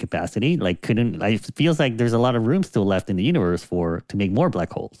making capacity? Like it feels like there's a lot of room still left in the universe to make more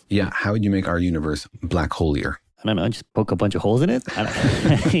black holes. Yeah, how would you make our universe black holier? I don't know, just poke a bunch of holes in it.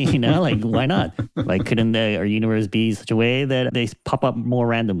 Like why not? Like couldn't our universe be such a way that they pop up more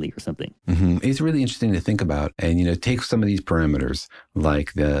randomly or something? It's really interesting to think about. And, take some of these parameters,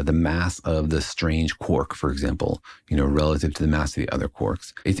 like the mass of the strange quark, for example, relative to the mass of the other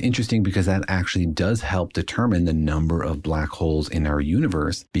quarks. It's interesting because that actually does help determine the number of black holes in our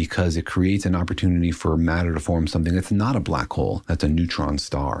universe, because it creates an opportunity for matter to form something that's not a black hole, that's a neutron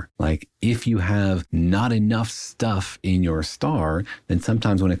star. Like if you have not enough stuff in your star, then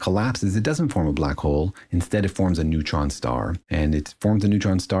sometimes when it collapses, it doesn't form a black hole. Instead, it forms a neutron star. And it forms a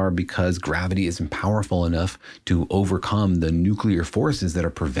neutron star because gravity isn't powerful enough to overcome the nuclear forces that are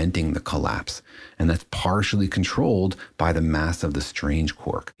preventing the collapse. And that's partially controlled by the mass of the strange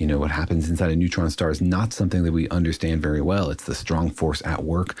quark. What happens inside a neutron star is not something that we understand very well. It's the strong force at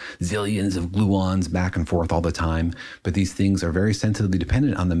work, zillions of gluons back and forth all the time. But these things are very sensitively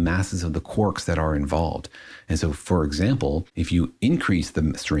dependent on the masses of the quarks that are involved. And so, for example, if you increase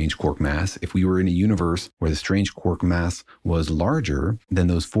the strange quark mass, if we were in a universe where the strange quark mass was larger, then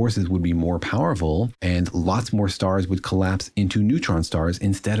those forces would be more powerful and lots more stars would collapse into neutron stars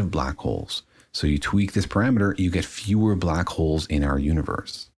instead of black holes. So you tweak this parameter, you get fewer black holes in our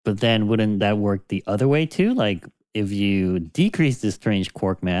universe. But then wouldn't that work the other way too? Like if you decrease the strange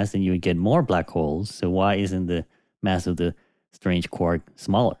quark mass, then you would get more black holes. So why isn't the mass of the strange quark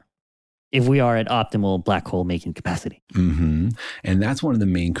smaller if we are at optimal black hole making capacity? And that's one of the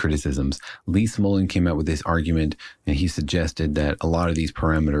main criticisms. Lee Smolin came out with this argument, and he suggested that a lot of these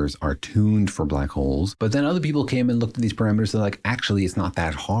parameters are tuned for black holes. But then other people came and looked at these parameters and like, actually, it's not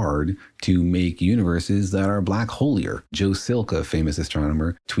that hard to make universes that are black holier. Joe Silka, a famous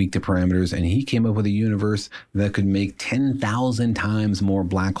astronomer, tweaked the parameters, and he came up with a universe that could make 10,000 times more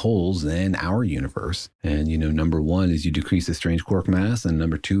black holes than our universe. And, number one is you decrease the strange quark mass, and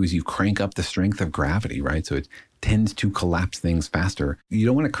number two is you crank up the strength of gravity, right? So it tends to collapse things faster. You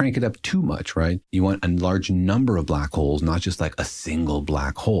don't want to crank it up too much, right? You want a large number of black holes, not just like a single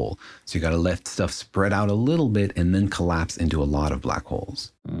black hole. So you got to let stuff spread out a little bit and then collapse into a lot of black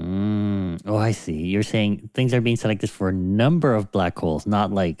holes. Oh, I see. You're saying things are being selected for a number of black holes,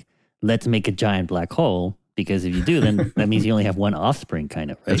 not like, let's make a giant black hole. Because if you do, then that means you only have one offspring, kind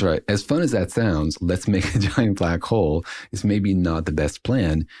of, right? That's right. As fun as that sounds, let's make a giant black hole is maybe not the best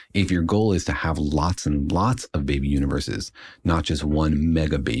plan if your goal is to have lots and lots of baby universes, not just one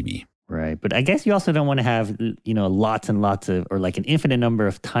mega baby. Right. But I guess you also don't want to have, lots and lots of, or like an infinite number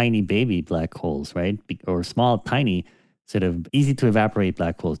of tiny baby black holes, right? Or small, tiny, sort of easy to evaporate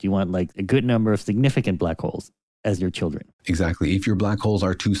black holes. You want like a good number of significant black holes as your children. Exactly. If your black holes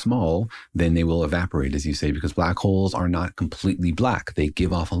are too small, then they will evaporate, as you say, because black holes are not completely black. They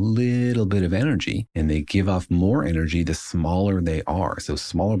give off a little bit of energy, and they give off more energy the smaller they are. So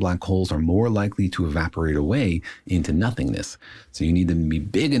smaller black holes are more likely to evaporate away into nothingness. So you need them to be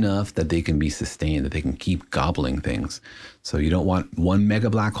big enough that they can be sustained, that they can keep gobbling things. So you don't want one mega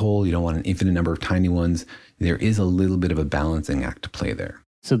black hole. You don't want an infinite number of tiny ones. There is a little bit of a balancing act to play there.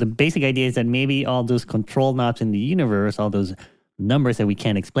 So the basic idea is that maybe all those control knobs in the universe, all those numbers that we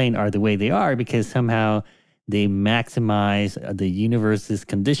can't explain are the way they are because somehow they maximize the universe's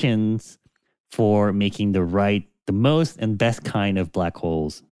conditions for making the most and best kind of black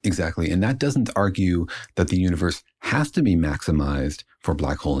holes. Exactly. And that doesn't argue that the universe has to be maximized for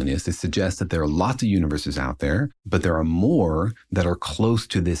black holiness. It suggests that there are lots of universes out there, but there are more that are close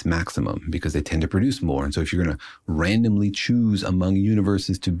to this maximum because they tend to produce more. And so if you're going to randomly choose among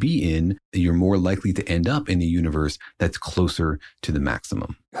universes to be in, you're more likely to end up in a universe that's closer to the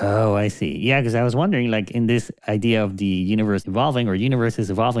maximum. Oh, I see. Yeah, because I was wondering, like in this idea of the universe evolving or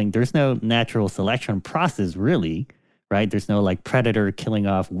universes evolving, there's no natural selection process really. Right? There's no like predator killing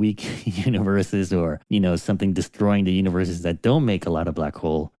off weak universes or, something destroying the universes that don't make a lot of black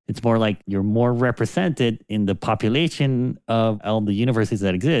hole. It's more like you're more represented in the population of all the universes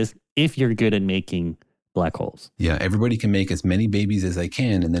that exist if you're good at making black holes. Yeah, everybody can make as many babies as they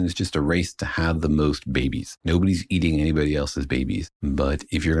can, and then it's just a race to have the most babies. Nobody's eating anybody else's babies. But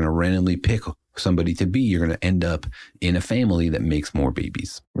if you're going to randomly pick somebody to be, you're going to end up in a family that makes more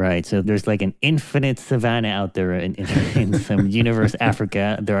babies. Right. So there's like an infinite savanna out there in some universe,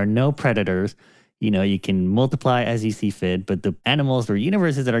 Africa. There are no predators. You can multiply as you see fit, but the animals or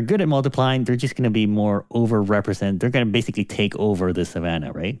universes that are good at multiplying, they're just going to be more overrepresented. They're going to basically take over the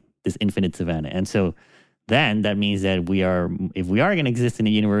savanna, right? This infinite savanna. And so then that means that if we are going to exist in a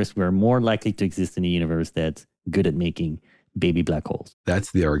universe, we're more likely to exist in a universe that's good at making baby black holes.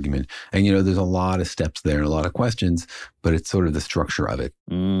 That's the argument. And, there's a lot of steps there and a lot of questions, but it's sort of the structure of it.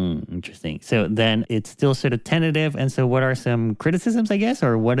 Interesting. So then it's still sort of tentative. And so what are some criticisms, I guess,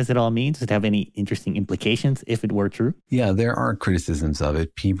 or what does it all mean? Does it have any interesting implications if it were true? Yeah, there are criticisms of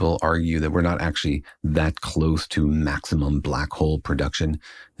it. People argue that we're not actually that close to maximum black hole production.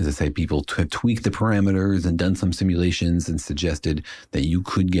 As I say, people have tweaked the parameters and done some simulations and suggested that you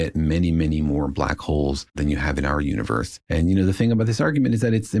could get many, many more black holes than you have in our universe. And, the thing about this argument is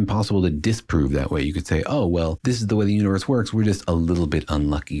that it's impossible to disprove that way. You could say, oh, well, this is the way the universe works. We're just a little bit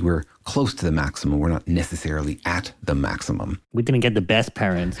unlucky. We're close to the maximum. We're not necessarily at the maximum. We didn't get the best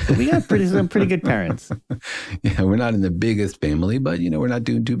parents, but we got some pretty good parents. Yeah, we're not in the biggest family, but, we're not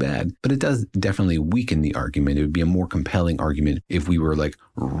doing too bad. But it does definitely weaken the argument. It would be a more compelling argument if we were like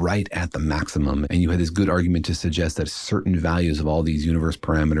right at the maximum. And you had this good argument to suggest that certain values of all these universe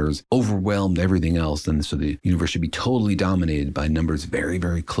parameters overwhelmed everything else. And so the universe should be totally dominated by numbers very,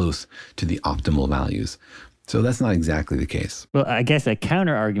 very close to the optimal values. So that's not exactly the case. Well, I guess a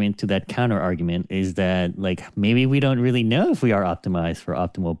counter argument to that counter argument is that maybe we don't really know if we are optimized for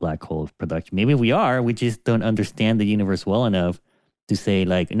optimal black hole production. Maybe we are, we just don't understand the universe well enough to say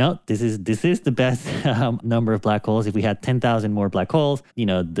no, this is the best number of black holes. If we had 10,000 more black holes,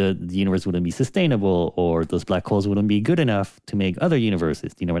 the universe wouldn't be sustainable, or those black holes wouldn't be good enough to make other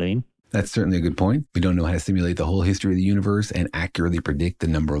universes. Do you know what I mean? That's certainly a good point. We don't know how to simulate the whole history of the universe and accurately predict the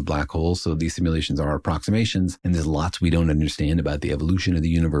number of black holes. So these simulations are approximations, and there's lots we don't understand about the evolution of the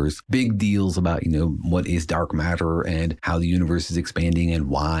universe. Big deals about, what is dark matter and how the universe is expanding and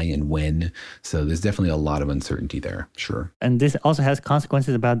why and when. So there's definitely a lot of uncertainty there. Sure. And this also has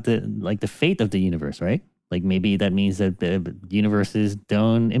consequences about the fate of the universe, right? Maybe that means that the universes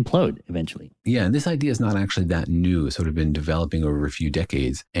don't implode eventually. Yeah, and this idea is not actually that new. It's sort of been developing over a few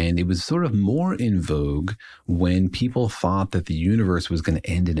decades. And it was sort of more in vogue when people thought that the universe was going to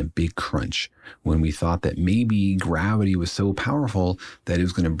end in a big crunch, when we thought that maybe gravity was so powerful that it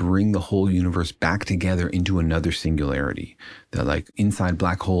was going to bring the whole universe back together into another singularity. That inside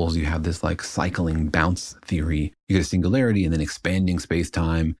black holes, you have this cycling bounce theory. You get a singularity and then expanding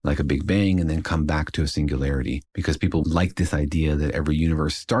space-time like a Big Bang and then come back to a singularity, because people like this idea that every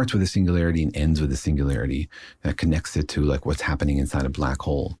universe starts with a singularity and ends with a singularity that connects it to what's happening inside a black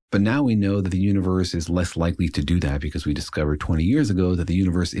hole. But now we know that the universe is less likely to do that, because we discovered 20 years ago that the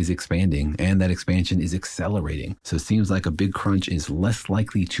universe is expanding and that expansion is accelerating. So it seems like a big crunch is less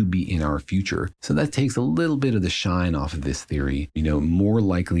likely to be in our future. So that takes a little bit of the shine off of this theory. More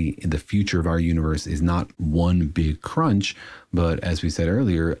likely the future of our universe is not one big crunch, but as we said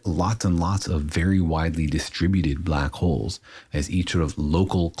earlier, lots and lots of very widely distributed black holes, as each sort of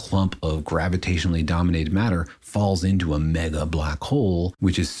local clump of gravitationally dominated matter falls into a mega black hole,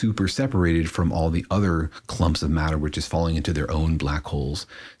 which is super separated from all the other clumps of matter, which is falling into their own black holes.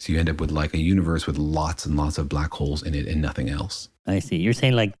 So you end up with a universe with lots and lots of black holes in it and nothing else. I see. You're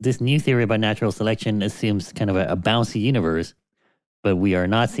saying this new theory about natural selection assumes kind of a bouncy universe, but we are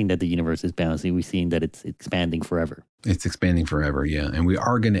not seeing that the universe is bouncy. We're seeing that it's expanding forever. It's expanding forever, yeah. And we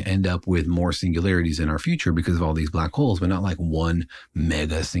are going to end up with more singularities in our future because of all these black holes, but not one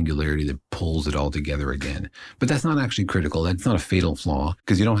mega singularity that pulls it all together again. But that's not actually critical. That's not a fatal flaw,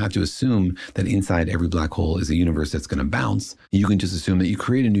 because you don't have to assume that inside every black hole is a universe that's going to bounce. You can just assume that you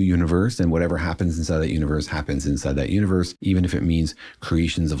create a new universe, and whatever happens inside that universe happens inside that universe, even if it means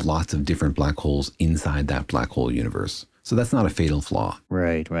creations of lots of different black holes inside that black hole universe. So that's not a fatal flaw.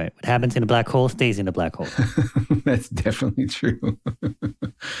 Right. What happens in a black hole stays in a black hole. That's definitely true.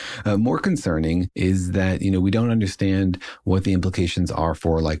 More concerning is that, we don't understand what the implications are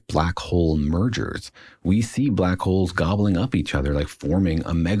for black hole mergers. We see black holes gobbling up each other, forming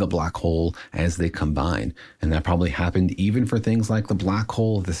a mega black hole as they combine. And that probably happened even for things like the black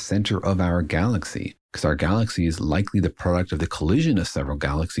hole at the center of our galaxy, because our galaxy is likely the product of the collision of several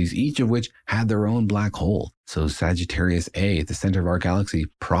galaxies, each of which had their own black hole. So Sagittarius A at the center of our galaxy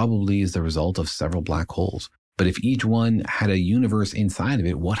probably is the result of several black holes. But if each one had a universe inside of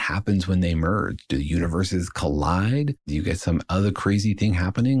it, what happens when they merge? Do the universes collide? Do you get some other crazy thing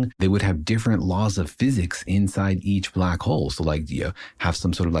happening? They would have different laws of physics inside each black hole. So do you have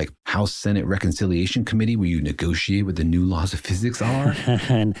some sort of House Senate Reconciliation Committee where you negotiate what the new laws of physics are?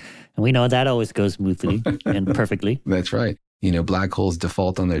 And we know that always goes smoothly and perfectly. That's right. Black holes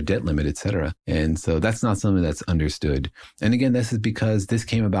default on their debt limit, et cetera. And so that's not something that's understood. And again, this is because this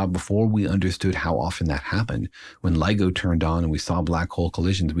came about before we understood how often that happened. When LIGO turned on and we saw black hole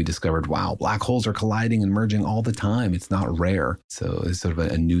collisions, we discovered, wow, black holes are colliding and merging all the time. It's not rare. So it's sort of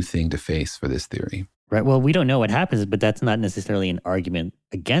a new thing to face for this theory. Right. Well, we don't know what happens, but that's not necessarily an argument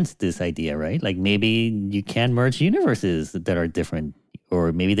against this idea, right? Like maybe you can merge universes that are different,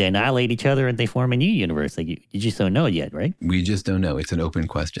 or maybe they annihilate each other and they form a new universe. Like you just don't know yet, right? We just don't know. It's an open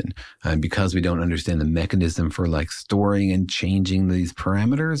question. And because we don't understand the mechanism for like storing and changing these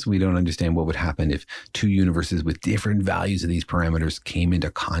parameters, we don't understand what would happen if two universes with different values of these parameters came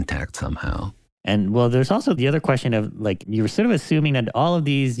into contact somehow. And well, there's also the other question of like, you're sort of assuming that all of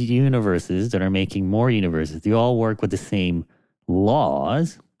these universes that are making more universes, they all work with the same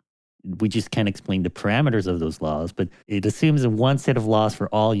laws. We just can't explain the parameters of those laws, but it assumes one set of laws for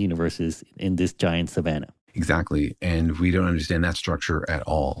all universes in this giant savannah. Exactly. And we don't understand that structure at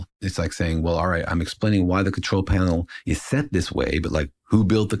all. It's like saying, well, all right, I'm explaining why the control panel is set this way, but like, who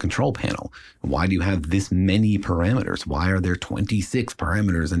built the control panel? Why do you have this many parameters? Why are there 26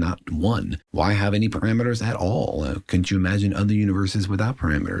 parameters and not one? Why have any parameters at all? Couldn't you imagine other universes without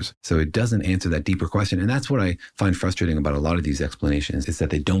parameters? So it doesn't answer that deeper question. And that's what I find frustrating about a lot of these explanations, is that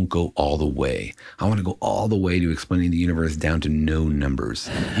they don't go all the way. I want to go all the way to explaining the universe down to no numbers.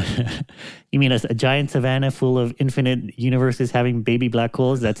 You mean a giant savannah full of infinite universes having baby black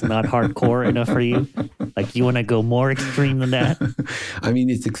holes? That's not hardcore enough for you? Like you want to go more extreme than that? I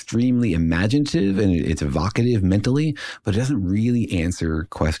mean, it's extremely imaginative and it's evocative mentally, but it doesn't really answer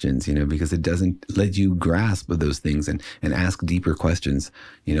questions, because it doesn't let you grasp those things and ask deeper questions,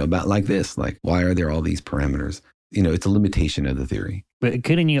 about like this, like, why are there all these parameters? It's a limitation of the theory. But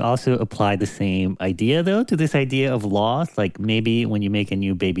couldn't you also apply the same idea, though, to this idea of laws? Like maybe when you make a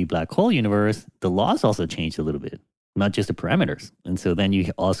new baby black hole universe, the laws also change a little bit, not just the parameters. And so then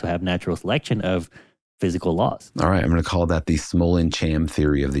you also have natural selection of physical laws. All right, I'm going to call that the Smolin-Cham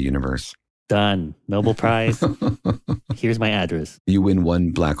theory of the universe. Done. Nobel Prize. Here's my address. You win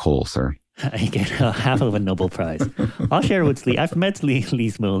one black hole, sir. I get half of a Nobel Prize. I'll share it with Lee. I've met Lee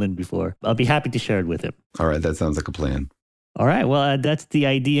Smolin before. I'll be happy to share it with him. All right, that sounds like a plan. All right. Well, that's the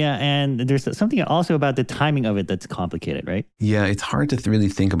idea. And there's something also about the timing of it that's complicated, right? Yeah, it's hard to really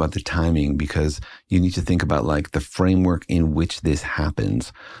think about the timing because you need to think about like the framework in which this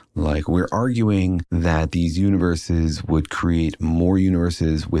happens. Like we're arguing that these universes would create more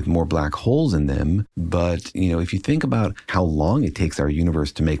universes with more black holes in them. But, if you think about how long it takes our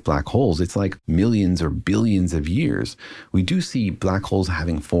universe to make black holes, it's like millions or billions of years. We do see black holes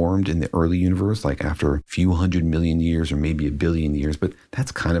having formed in the early universe, like after a few 100 million years or maybe a billion years, but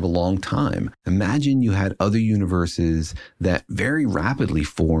that's kind of a long time. Imagine you had other universes that very rapidly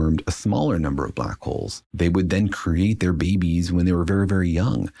formed a smaller number of black holes. They would then create their babies when they were very, very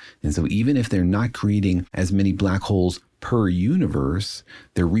young. And so even if they're not creating as many black holes per universe,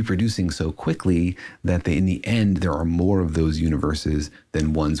 they're reproducing so quickly that in the end, there are more of those universes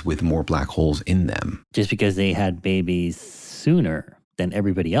than ones with more black holes in them. Just because they had babies sooner than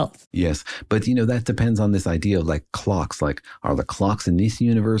everybody else. Yes. But, that depends on this idea of like clocks. Like, are the clocks in this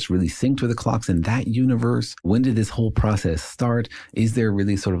universe really synced with the clocks in that universe? When did this whole process start? Is there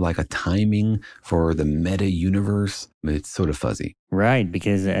really sort of like a timing for the meta universe? It's sort of fuzzy. Right.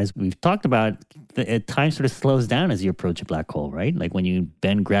 Because as we've talked about, time sort of slows down as you approach a black hole, right? Like when you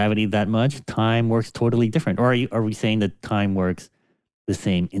bend gravity that much, time works totally different. Or are we saying that time works the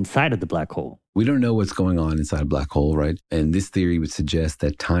same inside of the black hole? We don't know what's going on inside a black hole, right? And this theory would suggest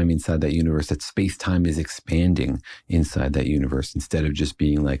that time inside that universe, that space-time is expanding inside that universe instead of just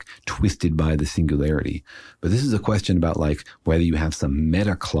being like twisted by the singularity. But this is a question about like whether you have some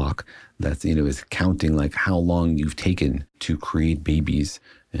meta clock that's, is counting like how long you've taken to create babies,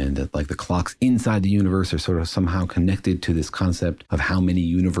 and that like the clocks inside the universe are sort of somehow connected to this concept of how many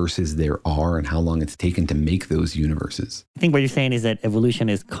universes there are and how long it's taken to make those universes. I think what you're saying is that evolution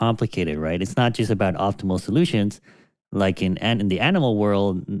is complicated, right? It's not just about optimal solutions. Like in the animal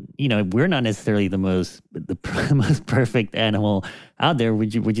world, we're not necessarily the most perfect animal out there. We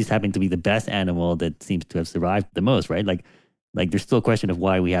just happen to be the best animal that seems to have survived the most, right? Like there's still a question of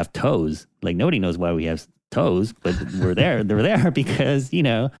why we have toes. Like nobody knows why we have toes, but we're there. They're there because,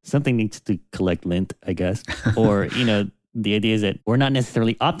 something needs to collect lint, I guess. Or, the idea is that we're not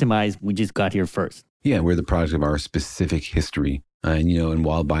necessarily optimized. We just got here first. Yeah, we're the product of our specific history. And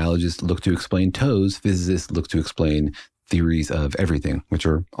while biologists look to explain toes, physicists look to explain theories of everything, which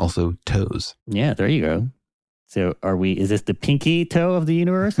are also toes. Yeah, there you go. So is this the pinky toe of the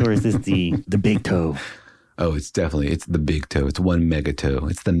universe, or is this the big toe? Oh, it's the big toe. It's one megatoe.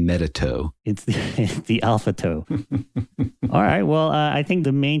 It's the metatoe. It's the alpha toe. All right. Well, I think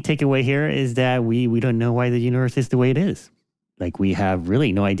the main takeaway here is that we don't know why the universe is the way it is. Like we have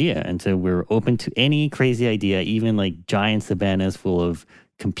really no idea. And so we're open to any crazy idea, even like giant savannas full of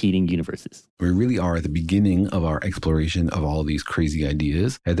competing universes. We really are at the beginning of our exploration of all these crazy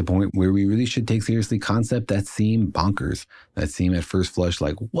ideas, at the point where we really should take seriously concepts that seem bonkers, that seem at first flush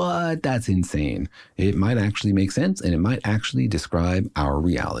like, what? That's insane. It might actually make sense, and it might actually describe our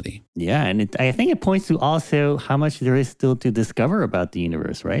reality. Yeah, and I think it points to also how much there is still to discover about the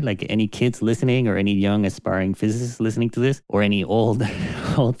universe, right? Like any kids listening or any young aspiring physicists listening to this, or any old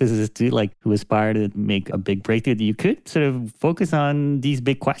physicists too, like who aspire to make a big breakthrough, you could sort of focus on these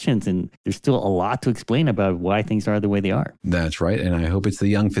big questions, and there's still a lot to explain about why things are the way they are. That's right, and I hope it's the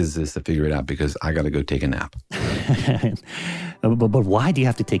young physicists that figure it out, because I got to go take a nap. But why do you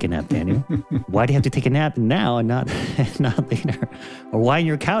have to take a nap, Daniel? Why do you have to take a nap now and not later? Or why on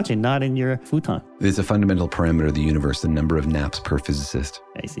your couch and not in your futon? There's a fundamental parameter of the universe, the number of naps per physicist.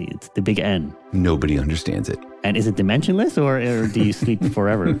 I see. It's the big N. Nobody understands it. And is it dimensionless, or do you sleep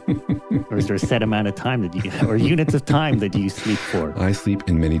forever? Or is there a set amount of time or units of time that you sleep for? I sleep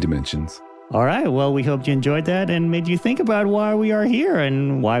in many dimensions. All right. Well, we hope you enjoyed that and made you think about why we are here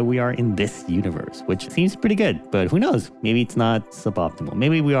and why we are in this universe, which seems pretty good. But who knows? Maybe it's not suboptimal.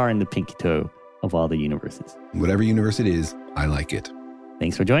 Maybe we are in the pinky toe of all the universes. Whatever universe it is, I like it.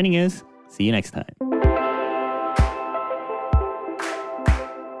 Thanks for joining us. See you next time.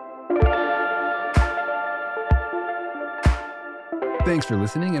 Thanks for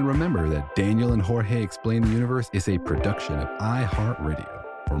listening, and remember that Daniel and Jorge Explain the Universe is a production of iHeartRadio.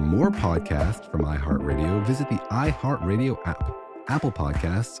 For more podcasts from iHeartRadio, visit the iHeartRadio app, Apple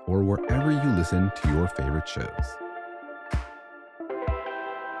Podcasts, or wherever you listen to your favorite shows.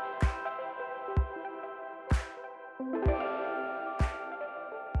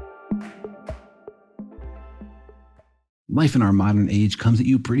 Life in our modern age comes at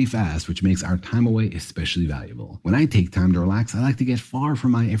you pretty fast, which makes our time away especially valuable. When I take time to relax, I like to get far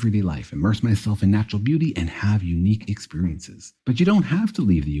from my everyday life, immerse myself in natural beauty, and have unique experiences. But you don't have to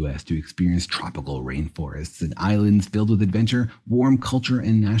leave the U.S. to experience tropical rainforests and islands filled with adventure, warm culture,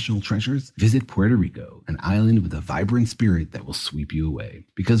 and national treasures. Visit Puerto Rico, an island with a vibrant spirit that will sweep you away.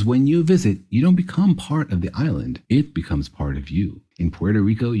 Because when you visit, you don't become part of the island, it becomes part of you. In Puerto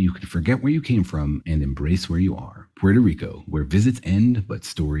Rico, you can forget where you came from and embrace where you are. Puerto Rico, where visits end, but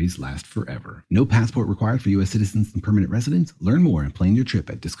stories last forever. No passport required for U.S. citizens and permanent residents. Learn more and plan your trip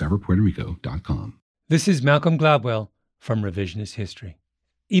at discoverpuertorico.com. This is Malcolm Gladwell from Revisionist History.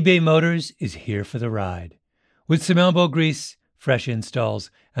 eBay Motors is here for the ride. With some elbow grease, fresh installs,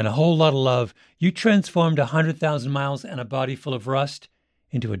 and a whole lot of love, you transformed 100,000 miles and a body full of rust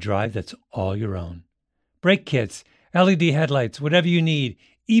into a drive that's all your own. Brake kits, LED headlights, whatever you need,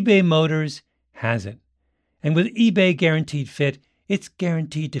 eBay Motors has it. And with eBay Guaranteed Fit, it's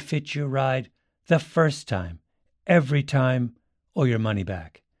guaranteed to fit your ride the first time, every time, or your money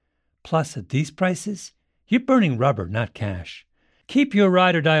back. Plus, at these prices, you're burning rubber, not cash. Keep your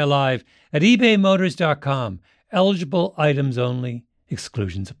ride or die alive at ebaymotors.com. Eligible items only.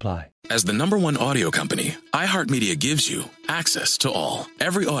 Exclusions apply. As the #1 audio company, iHeartMedia gives you access to all.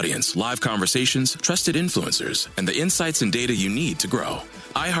 Every audience, live conversations, trusted influencers, and the insights and data you need to grow.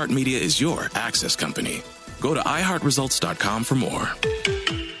 iHeartMedia is your access company. Go to iHeartResults.com for more.